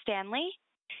Morgan Stanley.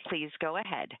 Please go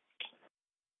ahead.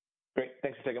 Great.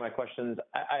 Thanks for taking my questions.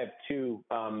 I have two.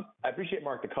 I appreciate,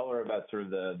 Mark, the color about sort of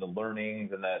the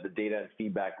learnings and the data and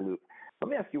feedback loop. Let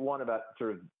me ask you one about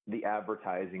sort of the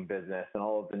advertising business and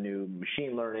all of the new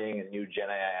machine learning and new Gen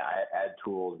AI ad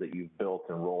tools that you've built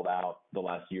and rolled out the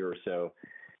last year or so.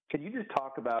 Could you just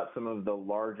talk about some of the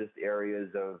largest areas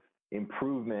of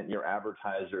improvement your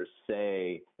advertisers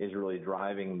say is really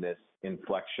driving this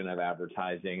inflection of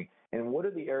advertising? And what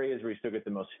are the areas where you still get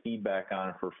the most feedback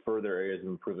on for further areas of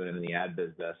improvement in the ad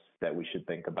business that we should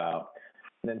think about?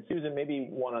 And then Susan, maybe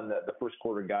one on the first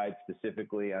quarter guide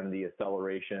specifically on the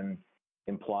acceleration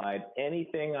implied.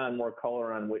 Anything on more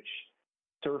color on which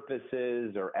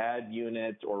surfaces or ad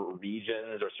units or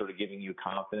regions are sort of giving you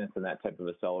confidence in that type of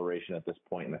acceleration at this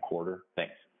point in the quarter?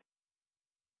 Thanks.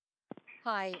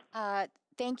 Hi.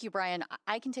 Thank you, Brian.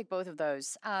 I can take both of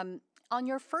those. On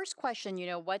your first question,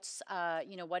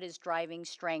 what is driving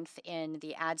strength in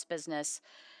the ads business?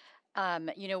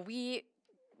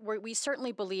 We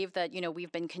certainly believe that,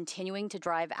 we've been continuing to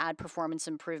drive ad performance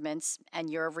improvements, and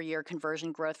year-over-year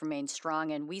conversion growth remains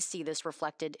strong, and we see this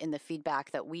reflected in the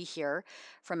feedback that we hear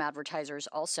from advertisers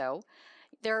also.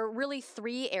 There are really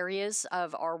three areas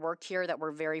of our work here that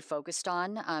we're very focused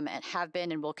on, and have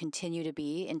been and will continue to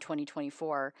be in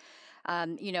 2024.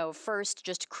 First,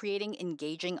 just creating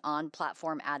engaging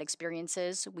on-platform ad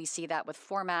experiences. We see that with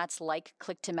formats like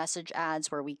click-to-message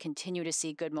ads, where we continue to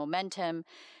see good momentum.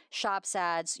 Shops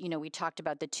ads, we talked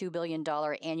about the $2 billion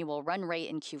annual run rate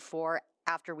in Q4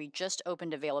 after we just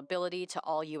opened availability to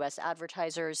all U.S.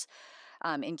 advertisers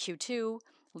in Q2.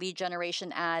 Lead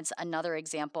generation ads, another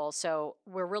example. So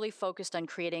we're really focused on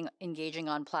creating engaging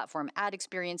on-platform ad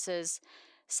experiences.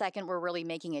 Second, we're really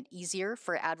making it easier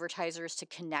for advertisers to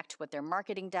connect with their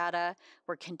marketing data.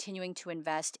 We're continuing to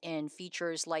invest in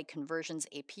features like Conversions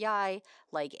API,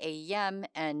 like AEM,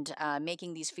 and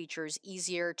making these features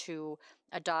easier to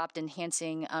adopt,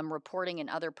 enhancing reporting and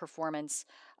other performance.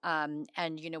 And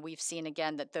we've seen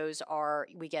again that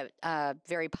we get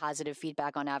very positive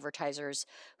feedback on advertisers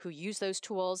who use those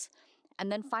tools. And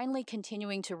then finally,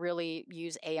 continuing to really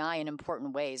use AI in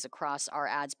important ways across our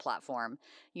ads platform.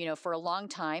 For a long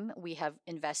time, we have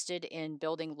invested in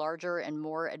building larger and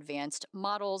more advanced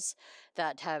models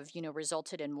that have,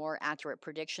 resulted in more accurate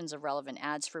predictions of relevant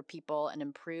ads for people and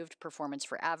improved performance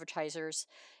for advertisers.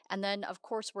 And then, of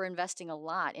course, we're investing a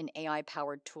lot in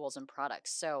AI-powered tools and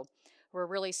products. So we're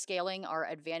really scaling our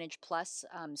Advantage Plus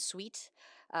suite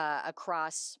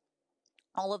across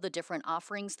all of the different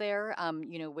offerings there,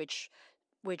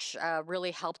 which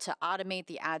really help to automate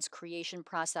the ads creation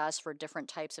process for different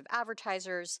types of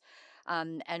advertisers.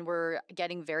 And we're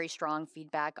getting very strong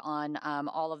feedback on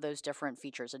all of those different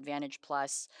features. Advantage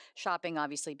Plus shopping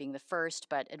obviously being the first,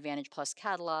 but Advantage Plus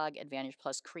catalog, Advantage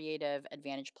Plus creative,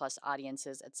 Advantage Plus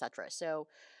audiences, etc. So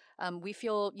we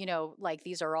feel, like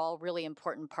these are all really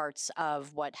important parts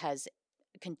of what has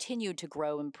continued to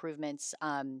grow improvements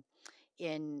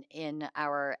in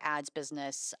our ads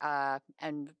business,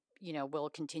 and will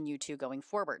continue to going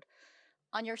forward.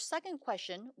 On your second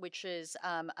question, which is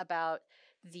about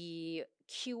the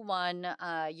Q1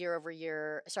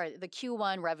 the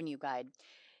Q1 revenue guide,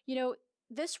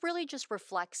 this really just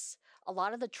reflects a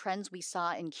lot of the trends we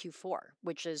saw in Q4,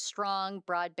 which is strong,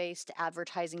 broad-based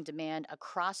advertising demand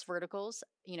across verticals,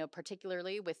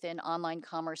 particularly within online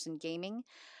commerce and gaming.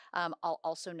 I'll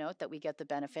also note that we get the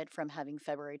benefit from having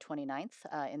February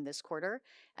 29th in this quarter.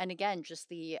 And again, just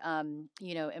the,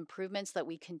 improvements that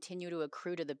we continue to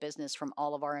accrue to the business from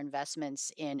all of our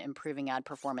investments in improving ad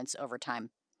performance over time.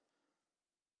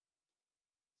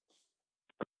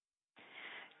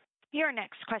 Your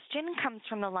next question comes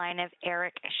from the line of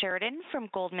Eric Sheridan from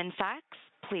Goldman Sachs.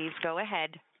 Please go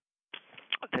ahead.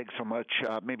 Thanks so much.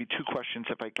 Maybe two questions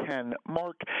if I can.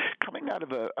 Mark, coming out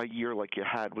of a year like you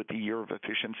had with the year of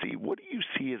efficiency, what do you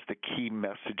see as the key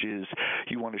messages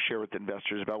you want to share with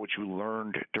investors about what you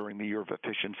learned during the year of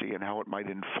efficiency and how it might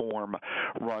inform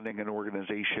running an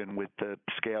organization with the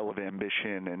scale of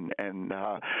ambition and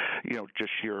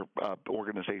just your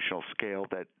organizational scale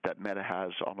that Meta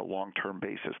has on a long-term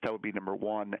basis? That would be number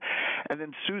one. And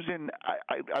then Susan,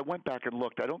 I went back and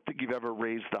looked. I don't think you've ever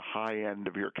raised the high end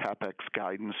of your CapEx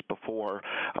guidance before,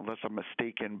 unless I'm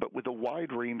mistaken. But with a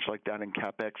wide range like that in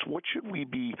CapEx, what should we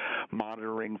be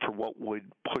monitoring for what would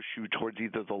push you towards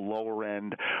either the lower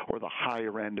end or the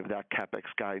higher end of that CapEx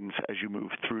guidance as you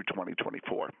move through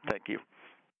 2024? Thank you.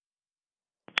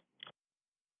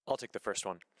 I'll take the first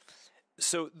one.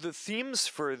 So the themes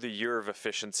for the year of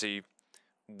efficiency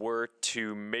were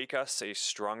to make us a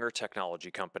stronger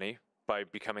technology company by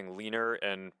becoming leaner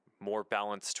and more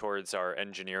balanced towards our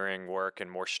engineering work and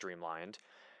more streamlined,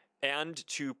 and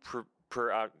to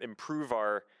improve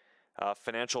our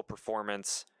financial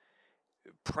performance,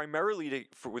 primarily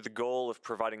with the goal of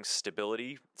providing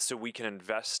stability so we can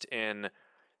invest in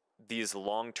these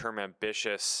long-term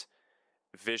ambitious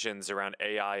visions around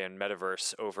AI and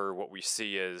metaverse over what we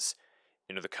see as,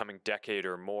 the coming decade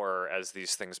or more as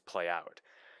these things play out.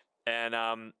 And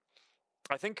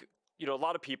I think, a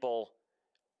lot of people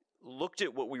looked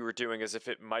at what we were doing as if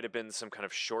it might have been some kind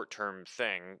of short-term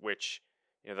thing, which,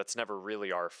 that's never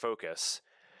really our focus.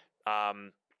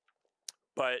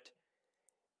 But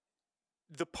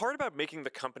the part about making the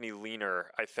company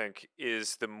leaner, I think,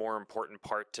 is the more important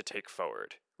part to take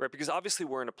forward, right? Because obviously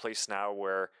we're in a place now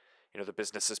where, the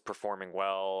business is performing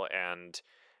well, and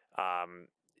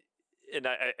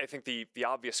I think the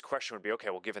obvious question would be, okay,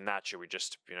 well, given that, should we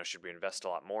just, should we invest a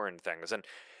lot more in things? And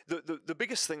the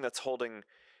biggest thing that's holding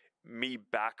me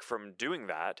back from doing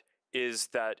that is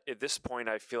that at this point,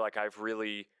 I feel like I've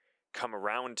really come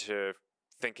around to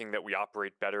thinking that we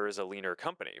operate better as a leaner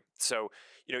company. So,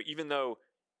 even though,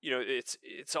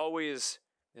 it's always,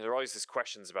 there are always these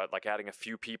questions about like adding a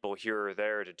few people here or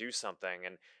there to do something.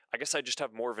 And I guess I just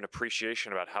have more of an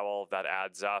appreciation about how all of that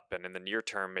adds up. And in the near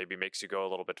term, maybe makes you go a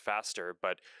little bit faster.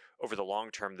 But over the long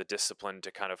term, the discipline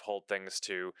to kind of hold things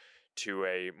to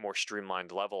a more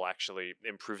streamlined level actually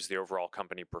improves the overall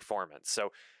company performance.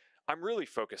 So I'm really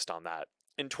focused on that.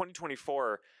 In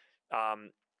 2024,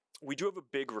 we do have a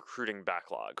big recruiting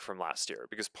backlog from last year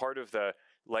because part of the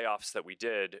layoffs that we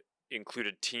did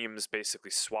included teams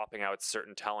basically swapping out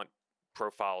certain talent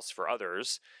profiles for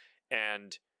others.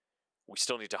 And we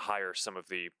still need to hire some of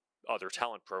the other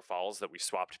talent profiles that we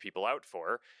swapped people out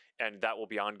for. And that will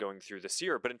be ongoing through this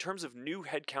year. But in terms of new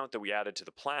headcount that we added to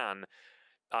the plan,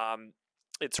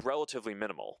 it's relatively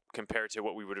minimal compared to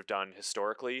what we would have done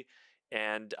historically.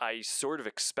 And I sort of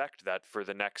expect that for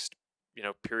the next,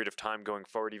 period of time going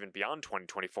forward, even beyond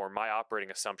 2024, my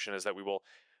operating assumption is that we will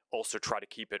also try to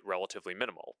keep it relatively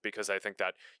minimal, because I think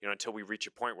that, until we reach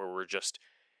a point where we're just,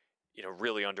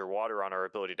 really underwater on our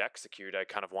ability to execute, I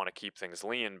kind of want to keep things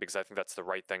lean because I think that's the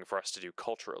right thing for us to do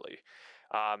culturally.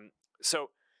 So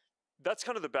that's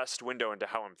kind of the best window into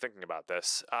how I'm thinking about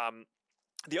this.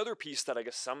 The other piece that I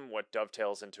guess somewhat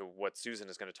dovetails into what Susan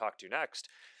is going to talk to next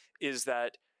is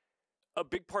that a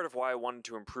big part of why I wanted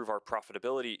to improve our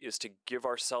profitability is to give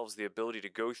ourselves the ability to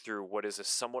go through what is a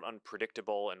somewhat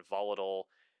unpredictable and volatile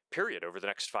period over the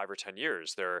next 5 or 10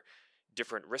 years. There are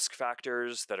different risk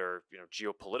factors that are,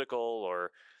 geopolitical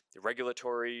or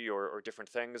regulatory or different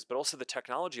things, but also the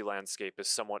technology landscape is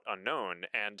somewhat unknown.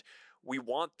 And we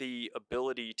want the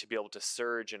ability to be able to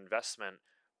surge investment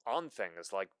on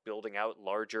things like building out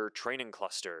larger training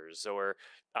clusters or,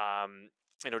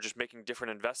 just making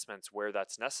different investments where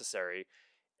that's necessary.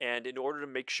 And in order to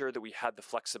make sure that we had the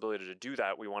flexibility to do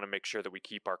that, we want to make sure that we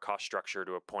keep our cost structure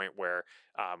to a point where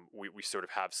we sort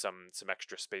of have some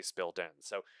extra space built in.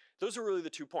 So those are really the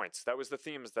 2 points. That was the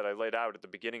themes that I laid out at the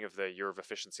beginning of the year of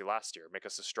efficiency last year. Make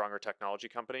us a stronger technology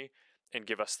company and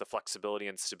give us the flexibility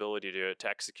and stability to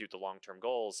execute the long-term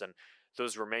goals. And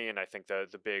those remain, I think, the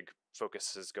big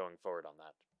focuses going forward on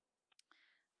that.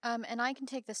 And I can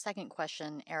take the second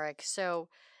question, Eric. So,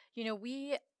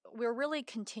 we're really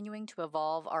continuing to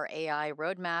evolve our AI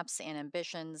roadmaps and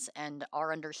ambitions and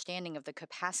our understanding of the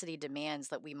capacity demands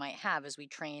that we might have as we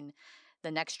train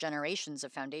the next generations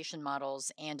of foundation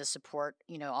models and to support,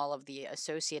 all of the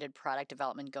associated product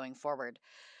development going forward.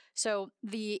 So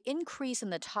the increase in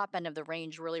the top end of the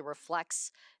range really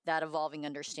reflects that evolving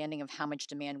understanding of how much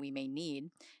demand we may need.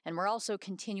 And we're also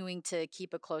continuing to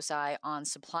keep a close eye on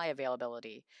supply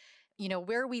availability.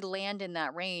 Where we land in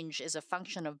that range is a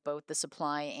function of both the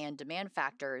supply and demand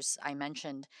factors I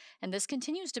mentioned. And this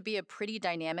continues to be a pretty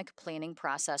dynamic planning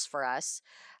process for us.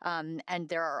 And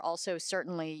there are also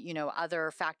certainly,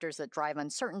 other factors that drive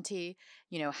uncertainty.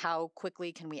 How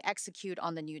quickly can we execute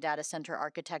on the new data center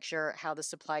architecture, how the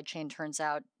supply chain turns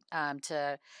out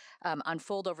to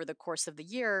unfold over the course of the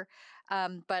year.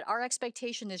 But our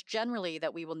expectation is generally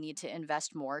that we will need to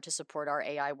invest more to support our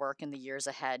AI work in the years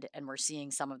ahead, and we're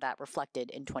seeing some of that reflected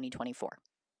in 2024.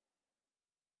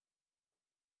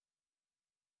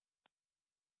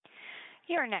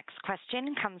 Your next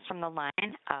question comes from the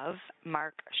line of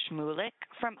Mark Shmulik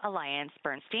from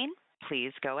AllianceBernstein.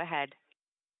 Please go ahead.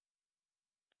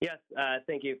 Yes,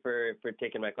 thank you for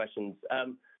taking my questions.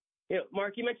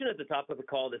 Mark, you mentioned at the top of the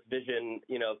call this vision,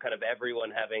 kind of everyone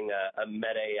having a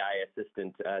Meta AI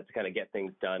assistant to kind of get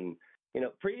things done.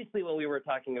 Previously when we were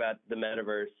talking about the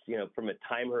metaverse, from a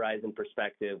time horizon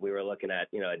perspective, we were looking at,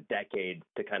 a decade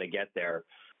to kind of get there.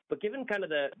 But given kind of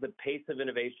the pace of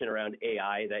innovation around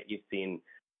AI that you've seen,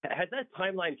 has that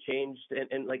timeline changed?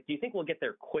 And do you think we'll get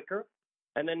there quicker?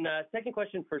 And then second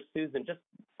question for Susan, just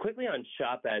quickly on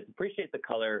shop ads. Appreciate the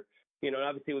color. And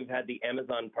obviously we've had the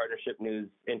Amazon partnership news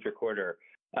intra-quarter.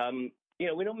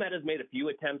 We know Meta's made a few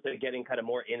attempts at getting kind of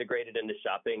more integrated into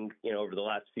shopping, over the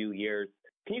last few years.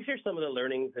 Can you share some of the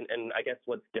learnings and I guess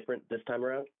what's different this time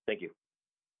around? Thank you.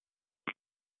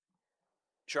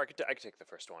 Sure, I could take the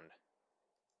first one.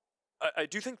 I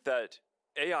do think that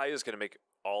AI is going to make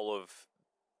all of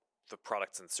the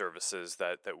products and services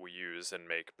that we use and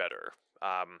make better.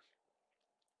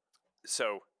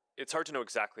 So it's hard to know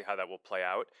exactly how that will play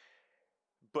out.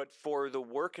 But for the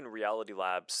work in Reality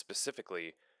Labs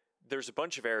specifically, there's a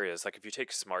bunch of areas. Like if you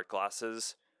take smart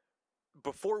glasses,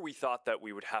 before we thought that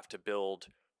we would have to build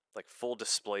like full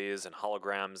displays and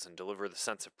holograms and deliver the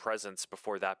sense of presence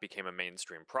before that became a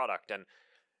mainstream product. And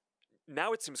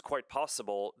now it seems quite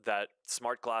possible that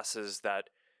smart glasses that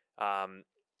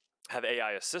have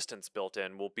AI assistants built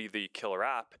in will be the killer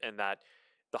app, and that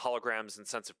the holograms and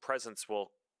sense of presence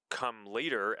will come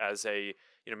later as a,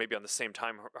 maybe on the same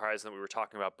time horizon that we were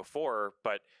talking about before,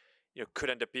 but, could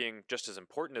end up being just as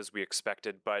important as we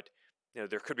expected. But,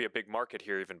 there could be a big market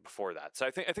here even before that. So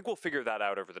I think we'll figure that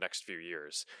out over the next few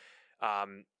years.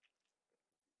 But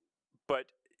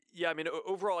yeah, I mean,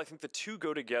 overall, I think the two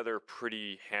go together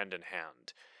pretty hand in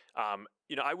hand.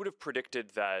 I would have predicted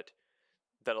that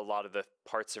a lot of the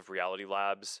parts of Reality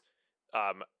Labs,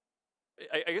 I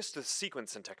guess the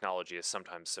sequence in technology is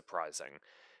sometimes surprising.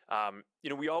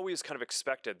 We always kind of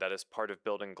expected that as part of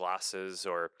building glasses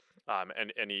or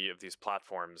and any of these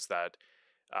platforms that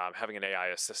having an AI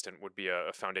assistant would be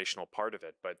a foundational part of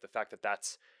it. But the fact that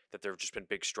there have just been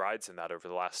big strides in that over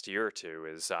the last year or two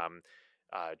is a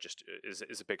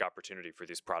big opportunity for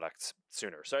these products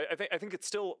sooner. So I think it's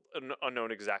still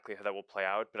unknown exactly how that will play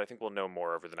out, but I think we'll know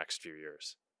more over the next few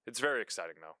years. It's very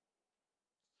exciting, though.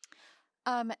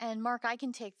 And Mark, I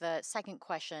can take the second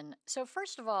question. So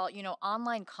first of all,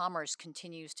 online commerce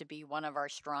continues to be one of our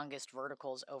strongest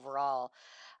verticals overall.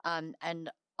 And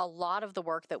a lot of the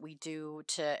work that we do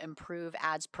to improve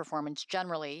ads performance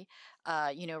generally,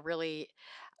 really,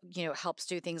 helps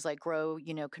do things like grow,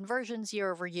 conversions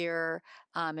year over year,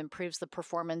 improves the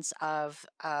performance of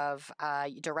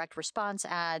direct response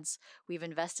ads. We've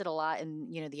invested a lot in,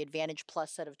 the Advantage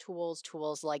Plus set of tools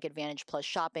like Advantage Plus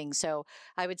Shopping. So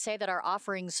I would say that our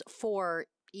offerings for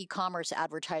e-commerce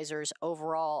advertisers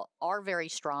overall are very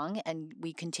strong, and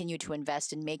we continue to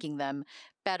invest in making them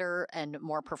better and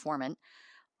more performant.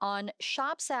 On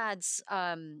Shops ads,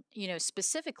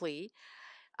 specifically,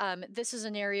 this is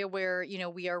an area where,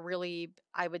 we are really,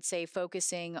 I would say,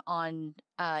 focusing on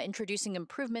introducing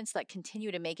improvements that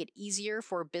continue to make it easier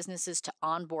for businesses to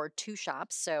onboard to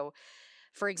Shops. So,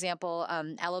 for example,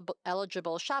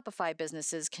 eligible Shopify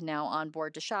businesses can now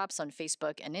onboard to Shops on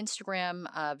Facebook and Instagram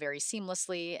very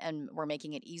seamlessly, and we're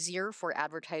making it easier for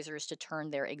advertisers to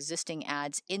turn their existing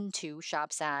ads into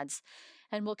Shops ads.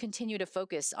 And we'll continue to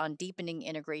focus on deepening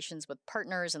integrations with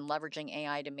partners and leveraging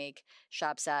AI to make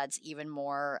Shops ads even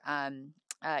more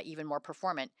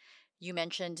performant. You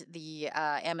mentioned the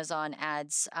Amazon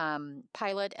ads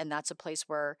pilot, and that's a place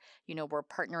where, we're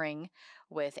partnering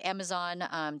with Amazon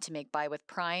to make Buy with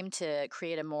Prime to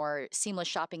create a more seamless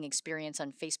shopping experience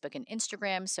on Facebook and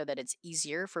Instagram so that it's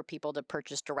easier for people to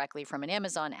purchase directly from an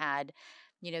Amazon ad.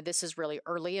 This is really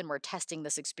early and we're testing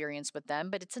this experience with them,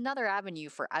 but it's another avenue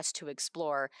for us to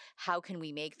explore how can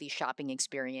we make the shopping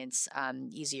experience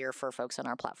easier for folks on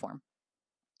our platform.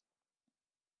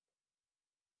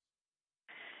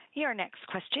 Your next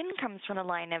question comes from the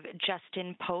line of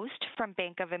Justin Post from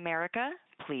Bank of America.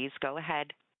 Please go ahead.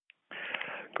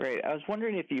 Great. I was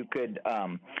wondering if you could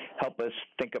help us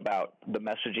think about the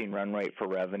messaging run rate for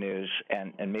revenues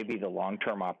and maybe the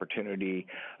long-term opportunity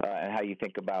and how you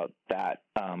think about that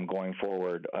going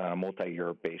forward on a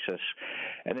multi-year basis.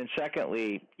 And then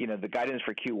secondly, the guidance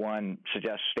for Q1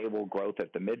 suggests stable growth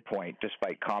at the midpoint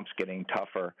despite comps getting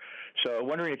tougher. So I'm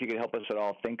wondering if you could help us at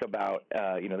all think about,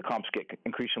 the comps get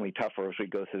increasingly tougher as we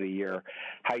go through the year,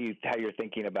 how you're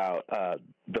thinking about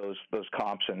those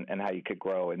comps and how you could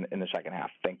grow in the second half.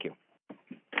 Thank you.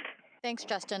 Thanks,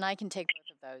 Justin. I can take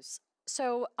both of those.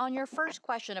 So on your first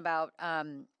question about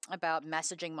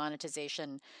messaging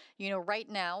monetization, right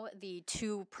now the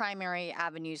two primary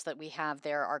avenues that we have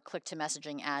there are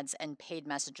click-to-messaging ads and paid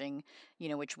messaging,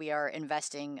 which we are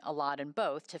investing a lot in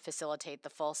both to facilitate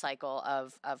the full cycle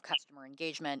of customer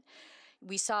engagement.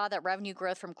 We saw that revenue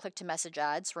growth from click-to-message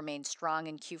ads remained strong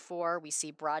in Q4. We see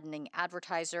broadening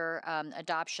advertiser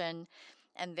adoption.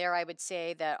 And there I would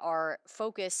say that our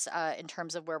focus in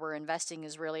terms of where we're investing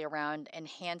is really around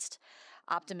enhanced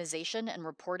optimization and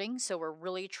reporting. So we're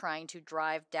really trying to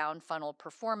drive down funnel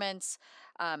performance,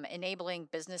 enabling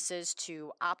businesses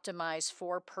to optimize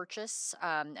for purchase.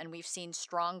 And we've seen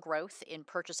strong growth in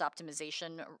purchase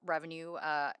optimization revenue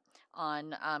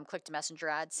on click-to-messenger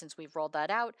ads since we've rolled that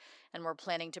out. And we're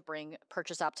planning to bring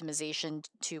purchase optimization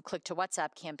to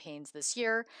click-to-WhatsApp campaigns this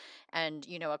year. And,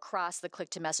 across the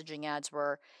click-to-messaging ads,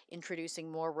 we're introducing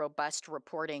more robust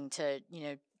reporting to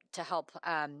help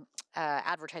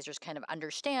advertisers kind of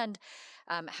understand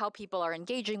how people are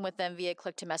engaging with them via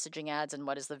click-to-messaging ads and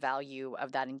what is the value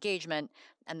of that engagement.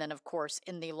 And then, of course,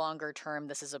 in the longer term,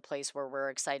 this is a place where we're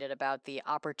excited about the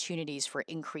opportunities for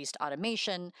increased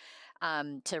automation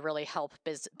to really help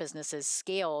businesses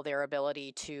scale their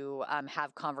ability to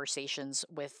have conversations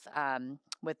with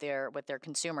their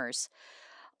consumers.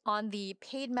 On the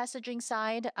paid messaging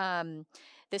side,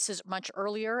 this is much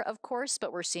earlier, of course,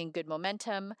 but we're seeing good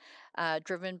momentum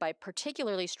driven by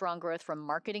particularly strong growth from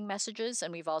marketing messages.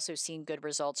 And we've also seen good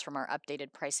results from our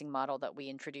updated pricing model that we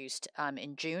introduced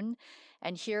in June.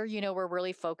 And here, we're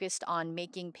really focused on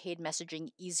making paid messaging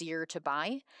easier to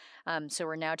buy. So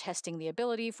we're now testing the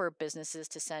ability for businesses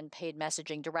to send paid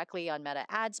messaging directly on Meta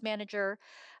Ads Manager.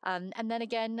 And then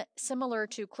again, similar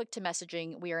to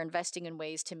click-to-messaging, we are investing in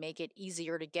ways to make it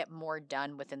easier to get more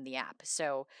done within the app.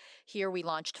 So here we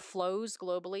launched Flows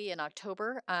globally in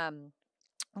October,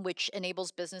 which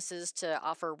enables businesses to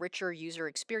offer richer user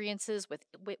experiences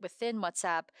within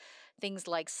WhatsApp, things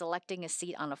like selecting a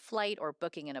seat on a flight or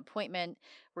booking an appointment.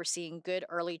 We're seeing good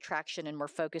early traction, and we're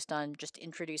focused on just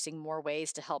introducing more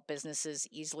ways to help businesses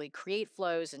easily create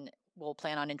flows, and we'll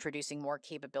plan on introducing more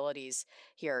capabilities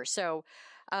here. So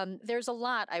there's a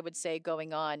lot, I would say,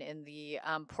 going on in the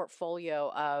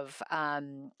portfolio of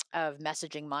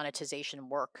messaging monetization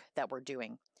work that we're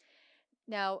doing.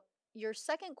 Now, your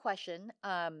second question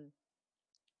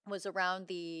was around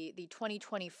the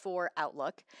 2024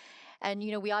 outlook. And,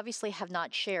 we obviously have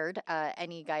not shared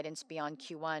any guidance beyond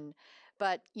Q1.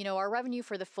 But, our revenue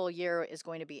for the full year is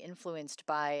going to be influenced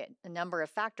by a number of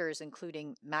factors,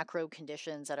 including macro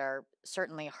conditions that are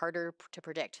certainly harder to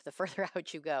predict the further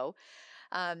out you go.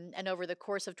 And over the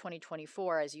course of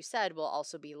 2024, as you said, we'll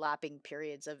also be lapping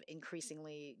periods of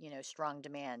increasingly, strong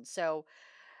demand. So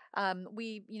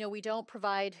we don't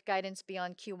provide guidance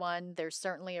beyond Q1. There's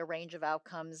certainly a range of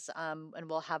outcomes, and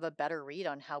we'll have a better read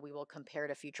on how we will compare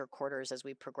to future quarters as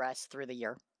we progress through the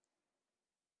year.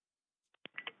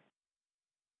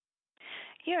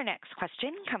 Your next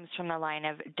question comes from the line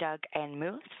of Doug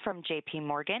Anmuth from JP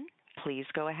Morgan. Please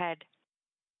go ahead.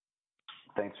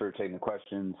 Thanks for taking the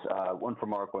questions. One for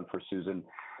Mark, one for Susan.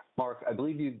 Mark, I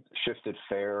believe you shifted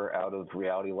FAIR out of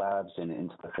Reality Labs and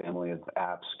into the family of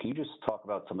apps. Can you just talk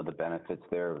about some of the benefits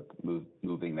there of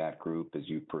moving that group as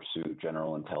you pursue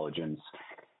general intelligence?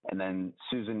 And then,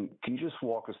 Susan, can you just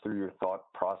walk us through your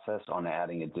thought process on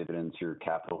adding a dividend to your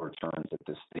capital returns at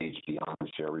this stage beyond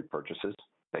share repurchases?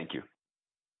 Thank you.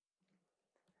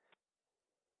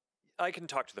 I can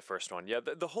talk to the first one. Yeah,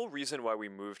 the whole reason why we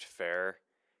moved FAIR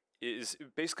is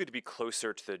basically to be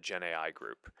closer to the Gen AI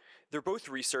group. They're both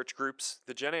research groups.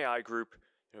 The Gen AI group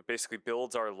basically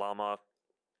builds our Llama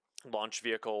launch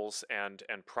vehicles and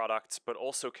products, but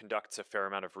also conducts a fair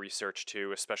amount of research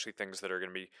too, especially things that are going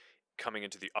to be coming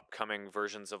into the upcoming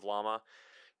versions of Llama.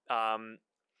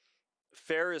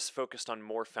 FAIR is focused on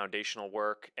more foundational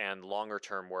work and longer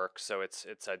term work. So it's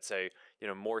I'd say,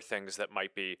 more things that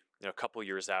might be, a couple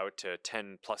years out to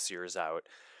 10 plus years out.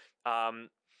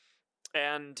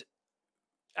 And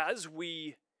as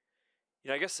we,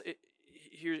 I guess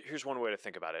here's one way to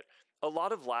think about it. A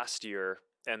lot of last year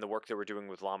and the work that we're doing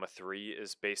with Llama 3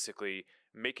 is basically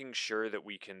making sure that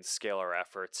we can scale our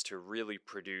efforts to really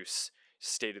produce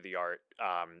state-of-the-art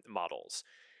models.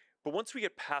 But once we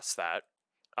get past that,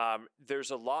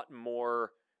 there's a lot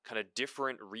more kind of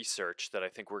different research that I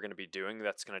think we're going to be doing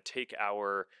that's going to take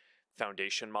our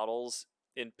foundation models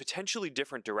in potentially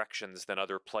different directions than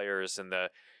other players in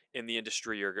the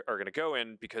industry are going to go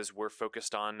in, because we're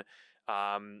focused on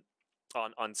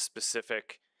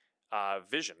specific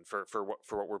vision for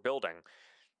what we're building.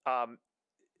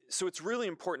 So it's really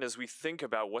important as we think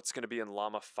about what's going to be in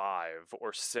Llama 5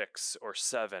 or 6 or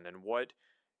 7 and what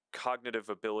cognitive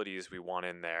abilities we want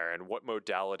in there and what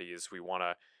modalities we want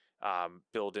to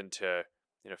build into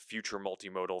future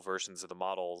multimodal versions of the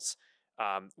models.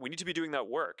 We need to be doing that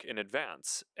work in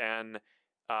advance and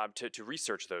to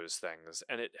research those things.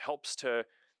 And it helps to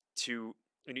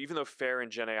even though FAIR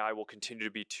and Gen AI will continue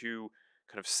to be two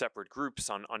kind of separate groups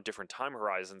on different time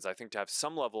horizons, I think to have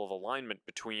some level of alignment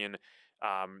between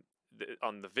on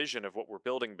the vision of what we're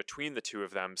building between the two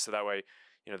of them, so that way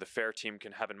the FAIR team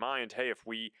can have in mind, hey, if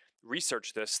we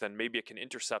research this, then maybe it can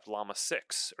intercept Llama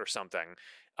 6 or something.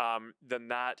 Then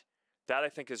that I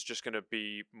think is just going to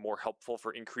be more helpful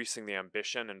for increasing the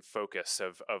ambition and focus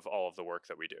of all of the work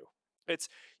that we do. It's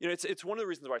one of the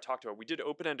reasons why I talked about. We did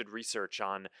open-ended research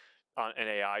on an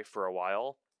AI for a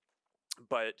while,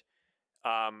 but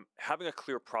having a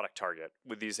clear product target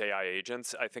with these AI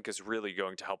agents, I think, is really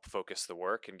going to help focus the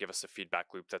work and give us a feedback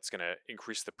loop that's going to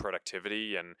increase the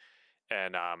productivity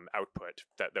and output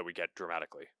that we get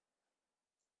dramatically.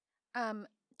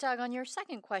 Doug, on your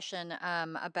second question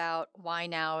about why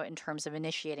now in terms of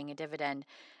initiating a dividend,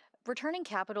 returning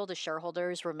capital to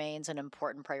shareholders remains an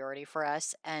important priority for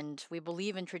us, and we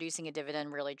believe introducing a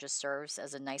dividend really just serves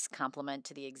as a nice complement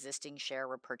to the existing share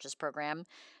repurchase program.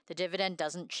 The dividend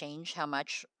doesn't change how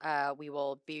much we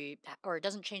will be, or it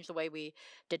doesn't change the way we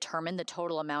determine the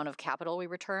total amount of capital we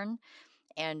return.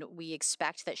 And we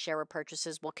expect that share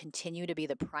repurchases will continue to be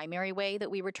the primary way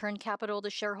that we return capital to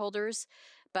shareholders.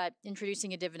 But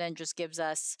introducing a dividend just gives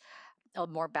us a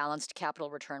more balanced capital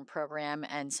return program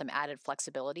and some added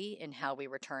flexibility in how we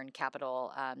return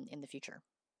capital in the future.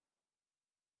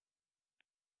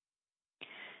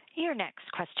 Your next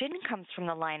question comes from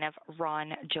the line of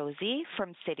Ron Josey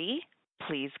from Citi.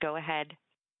 Please go ahead.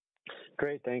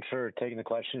 Great. Thanks for taking the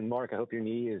question. Mark, I hope your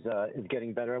knee is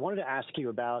getting better. I wanted to ask you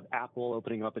about Apple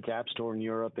opening up its App Store in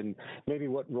Europe and maybe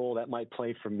what role that might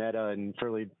play for Meta and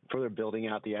further building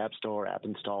out the App Store, app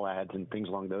install ads, and things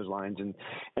along those lines.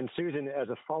 And Susan, as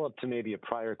a follow-up to maybe a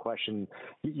prior question,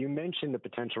 you mentioned the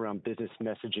potential around business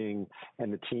messaging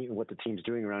and what the team's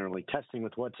doing around early testing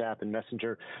with WhatsApp and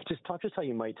Messenger. Just talk to us how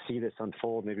you might see this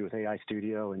unfold, maybe with AI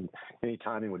Studio, and any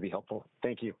timing would be helpful.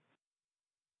 Thank you.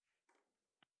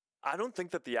 I don't think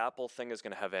that the Apple thing is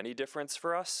going to have any difference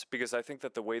for us, because I think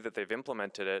that the way that they've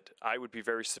implemented it, I would be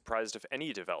very surprised if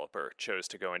any developer chose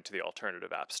to go into the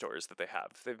alternative app stores that they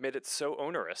have. They've made it so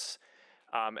onerous,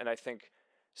 and I think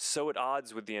so at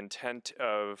odds with the intent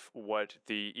of what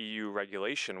the EU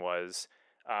regulation was,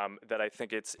 that I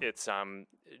think it's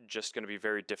just going to be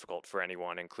very difficult for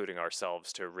anyone, including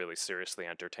ourselves, to really seriously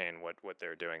entertain what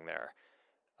they're doing there.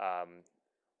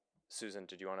 Susan,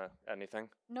 did you want to add anything?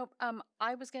 Nope.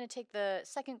 I was going to take the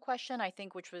second question, I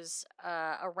think, which was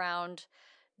around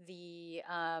the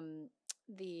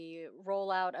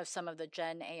rollout of some of the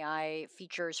Gen AI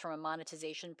features from a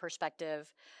monetization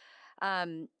perspective.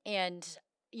 And,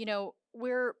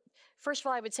 first of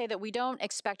all, I would say that we don't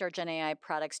expect our Gen AI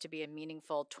products to be a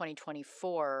meaningful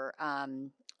 2024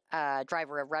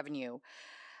 driver of revenue.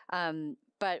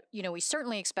 But, we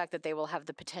certainly expect that they will have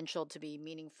the potential to be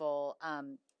meaningful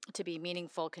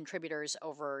contributors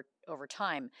over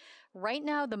time. Right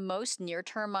now, the most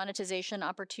near-term monetization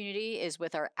opportunity is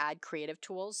with our ad creative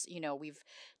tools. We've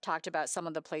talked about some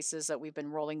of the places that we've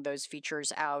been rolling those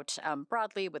features out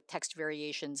broadly, with text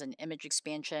variations and image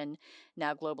expansion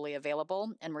now globally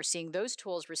available. And we're seeing those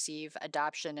tools receive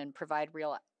adoption and provide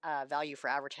real value for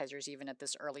advertisers even at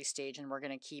this early stage. And we're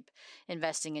going to keep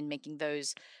investing in making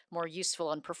those more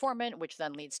useful and performant, which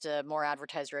then leads to more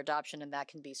advertiser adoption. And that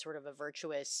can be sort of a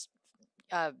virtuous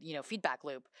feedback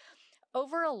loop.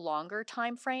 Over a longer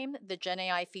time frame, the Gen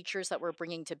AI features that we're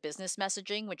bringing to business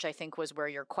messaging, which I think was where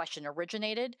your question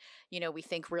originated, we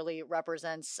think really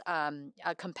represents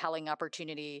a compelling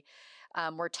opportunity.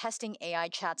 We're testing AI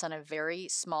chats on a very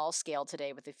small scale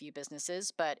today with a few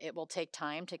businesses, but it will take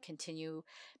time to continue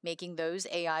making those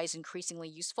AIs increasingly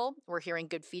useful. We're hearing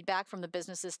good feedback from the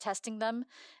businesses testing them,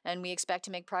 and we expect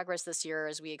to make progress this year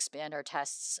as we expand our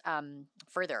tests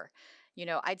further.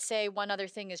 I'd say one other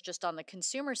thing is just on the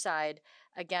consumer side.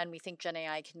 Again, we think Gen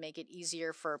AI can make it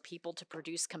easier for people to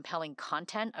produce compelling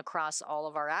content across all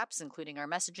of our apps, including our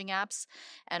messaging apps.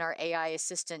 And our AI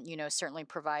assistant, certainly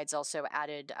provides also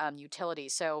added utility.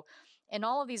 So in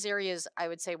all of these areas, I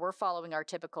would say we're following our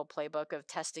typical playbook of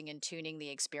testing and tuning the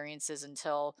experiences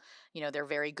until, they're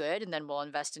very good, and then we'll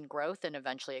invest in growth and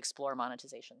eventually explore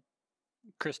monetization.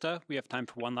 Krista, we have time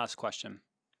for one last question.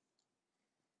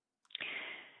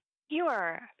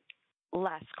 Your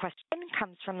last question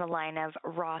comes from the line of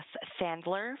Ross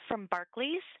Sandler from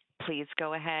Barclays. Please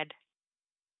go ahead.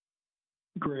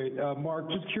 Great. Mark,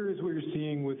 just curious what you're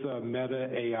seeing with Meta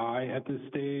AI at this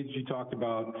stage. You talked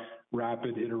about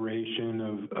rapid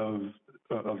iteration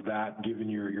of that given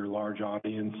your large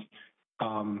audience.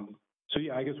 So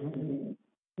yeah, I guess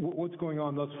what's going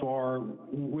on thus far?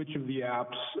 Which of the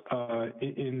apps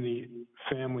in the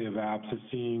family of apps is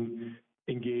seeing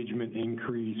engagement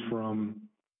increase from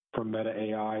Meta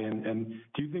AI, and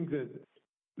do you think that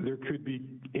there could be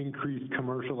increased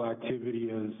commercial activity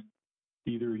as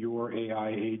either your AI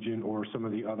agent or some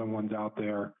of the other ones out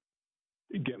there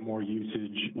get more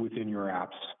usage within your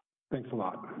apps? Thanks a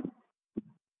lot.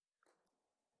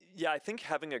 Yeah, I think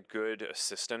having a good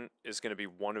assistant is going to be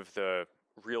one of the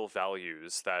real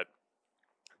values that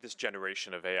this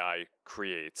generation of AI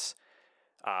creates,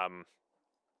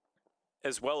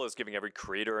 as well as giving every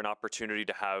creator an opportunity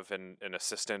to have an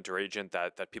assistant or agent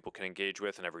that people can engage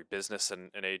with, and every business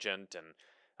an agent, and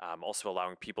also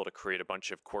allowing people to create a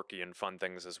bunch of quirky and fun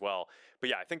things as well. But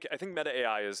yeah, I think Meta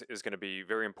AI is going to be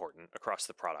very important across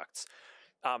the products.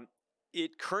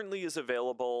 It currently is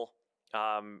available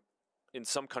in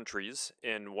some countries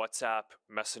in WhatsApp,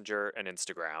 Messenger, and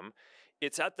Instagram.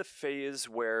 It's at the phase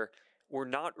where we're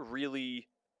not really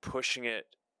pushing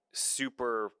it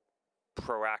super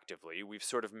proactively. We've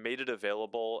sort of made it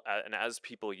available, and as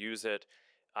people use it,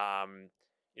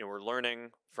 we're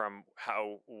learning from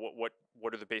what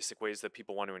are the basic ways that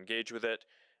people want to engage with it.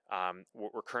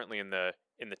 We're currently in the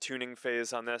tuning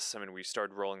phase on this. I mean, we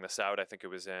started rolling this out. I think it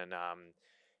was in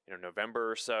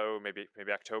November or so, maybe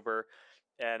October,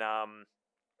 and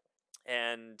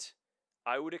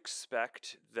I would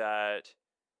expect that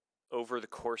over the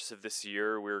course of this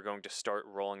year, we're going to start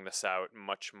rolling this out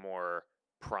much more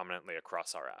prominently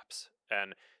across our apps.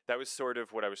 And that was sort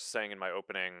of what I was saying in my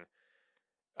opening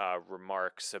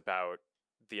remarks about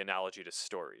the analogy to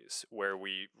stories, where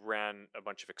we ran a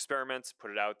bunch of experiments, put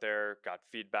it out there, got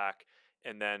feedback,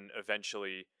 and then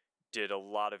eventually did a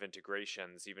lot of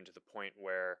integrations, even to the point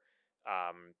where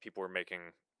people were making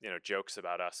jokes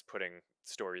about us putting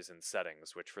stories in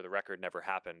settings, which for the record never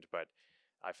happened, but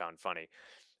I found funny.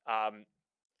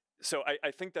 So I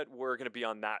think that we're going to be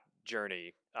on that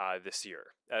journey this year.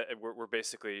 We're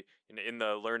basically in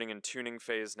the learning and tuning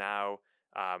phase now.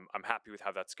 I'm happy with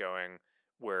how that's going.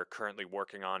 We're currently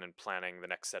working on and planning the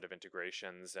next set of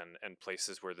integrations and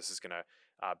places where this is going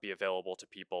to be available to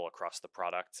people across the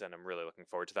products, and I'm really looking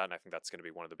forward to that, and I think that's going to be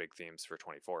one of the big themes for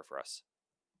 24 for us.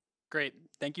 Great.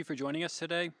 Thank you for joining us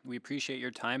today. We appreciate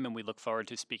your time, and we look forward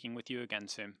to speaking with you again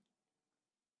soon.